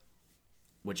power,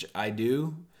 which I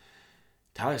do,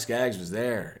 Tyler Skaggs was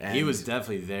there. And he was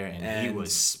definitely there, and he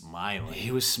was smiling.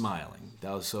 He was smiling.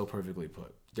 That was so perfectly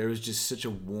put. There was just such a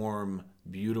warm,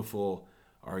 beautiful,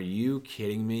 are you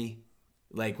kidding me?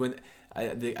 Like when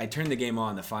I turned the game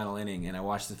on, the final inning, and I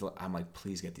watched I'm like,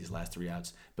 please get these last 3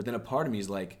 outs. But then a part of me is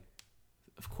like,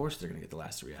 of course they're gonna get the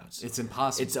last 3 outs. It's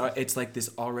impossible. It's like this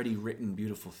already written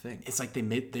beautiful thing. It's like they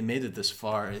made it this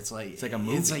far. It's like a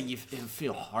movie. It's like it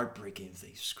feel heartbreaking if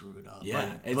they screw it up.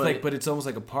 Yeah, but it's almost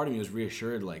like a part of me was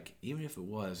reassured, like even if it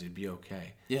was, it'd be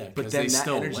okay. Yeah, but then that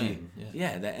still energy, win.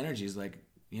 Yeah, that energy is like,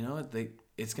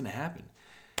 it's gonna happen.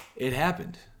 It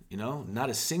happened. Not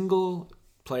a single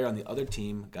player on the other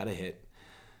team got a hit.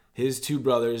 His 2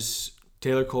 brothers,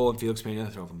 Taylor Cole and Felix Pena,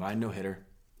 throw a combined no hitter,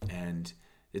 and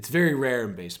it's very rare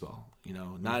in baseball,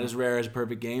 not as rare as a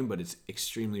perfect game, but it's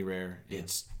extremely rare. Yeah.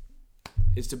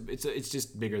 It's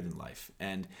just bigger than life.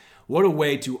 And what a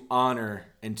way to honor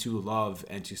and to love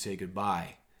and to say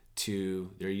goodbye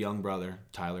to their young brother,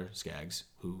 Tyler Skaggs,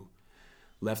 who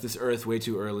left this earth way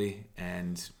too early.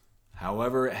 And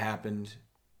however it happened,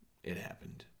 it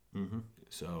happened. Mm-hmm.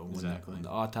 So when the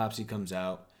autopsy comes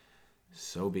out,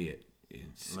 so be it.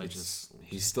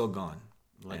 He's still gone.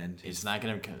 And it's not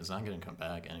gonna come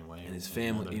back anyway. And his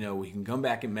family, we can come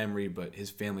back in memory, but his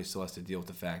family still has to deal with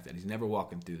the fact that he's never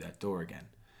walking through that door again.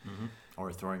 Mm-hmm.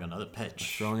 Or throwing another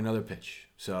pitch.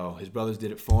 So his brothers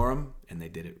did it for him, and they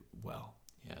did it well.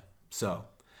 Yeah. So,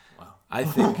 wow. I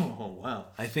think. Wow.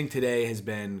 I think today has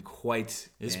been quite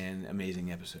an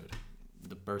amazing episode.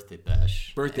 The birthday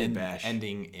bash. Bash.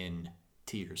 Ending in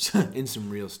tears. In some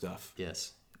real stuff.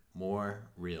 Yes. More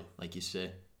real, like you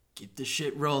said. Keep the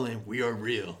shit rolling. We are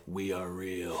real. We are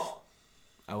real.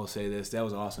 I will say this. That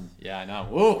was awesome. Yeah, I know.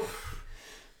 Whoa.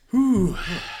 Whew.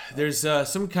 There's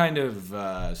some kind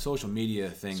of social media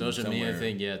thing.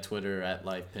 Yeah. Twitter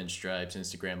 @LifePinstripes,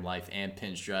 Instagram Life and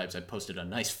Pinstripes. I posted a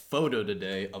nice photo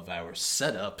today of our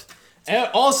setup. And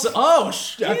also, I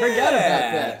forgot about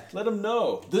that. Let them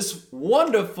know. This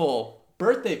wonderful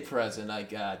birthday present I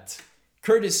got,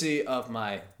 courtesy of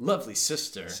my lovely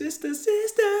sister. Sister.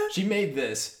 She made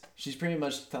this. She's pretty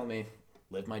much telling me,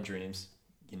 live my dreams.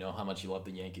 You know how much you love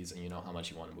the Yankees, and you know how much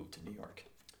you want to move to New York.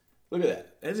 Look at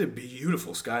that. That's a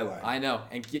beautiful skyline. I know.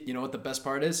 And you know what the best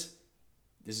part is?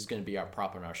 This is going to be our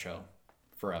prop on our show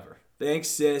forever. Thanks,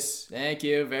 sis. Thank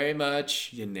you very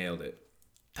much. You nailed it.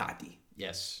 Tati.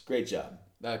 Yes. Great job.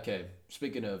 Okay.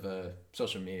 Speaking of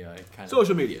social media,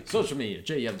 Social media.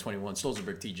 JEM21,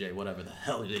 Stolzenberg TJ, whatever the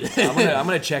hell it is. I'm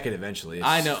gonna check it eventually.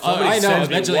 I know. Somebody sends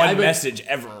eventually. One message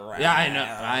ever. Yeah,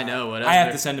 I know. Whatever. I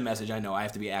have to send a message. I know. I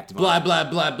have to be active. Blah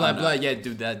blah blah blah blah. Yeah,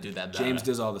 do that. James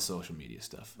does all the social media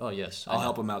stuff. Oh yes. I'll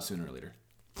help him out sooner or later.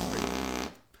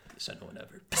 Send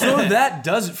whatever. So that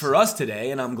does it for us today,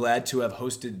 and I'm glad to have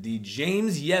hosted the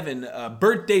James Yevon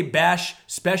Birthday Bash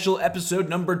special episode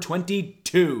number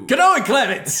 22. Canoe and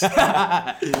Clements!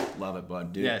 Love it,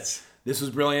 bud, dude. Yes. This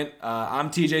was brilliant. I'm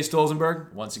TJ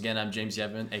Stolzenberg. Once again, I'm James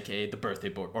Yevman, a.k.a. the birthday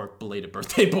boy, or belated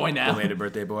birthday boy now. Belated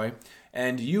birthday boy.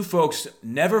 And you folks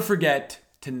never forget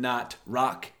to not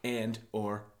rock and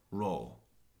or roll.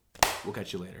 We'll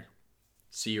catch you later.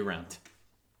 See you around.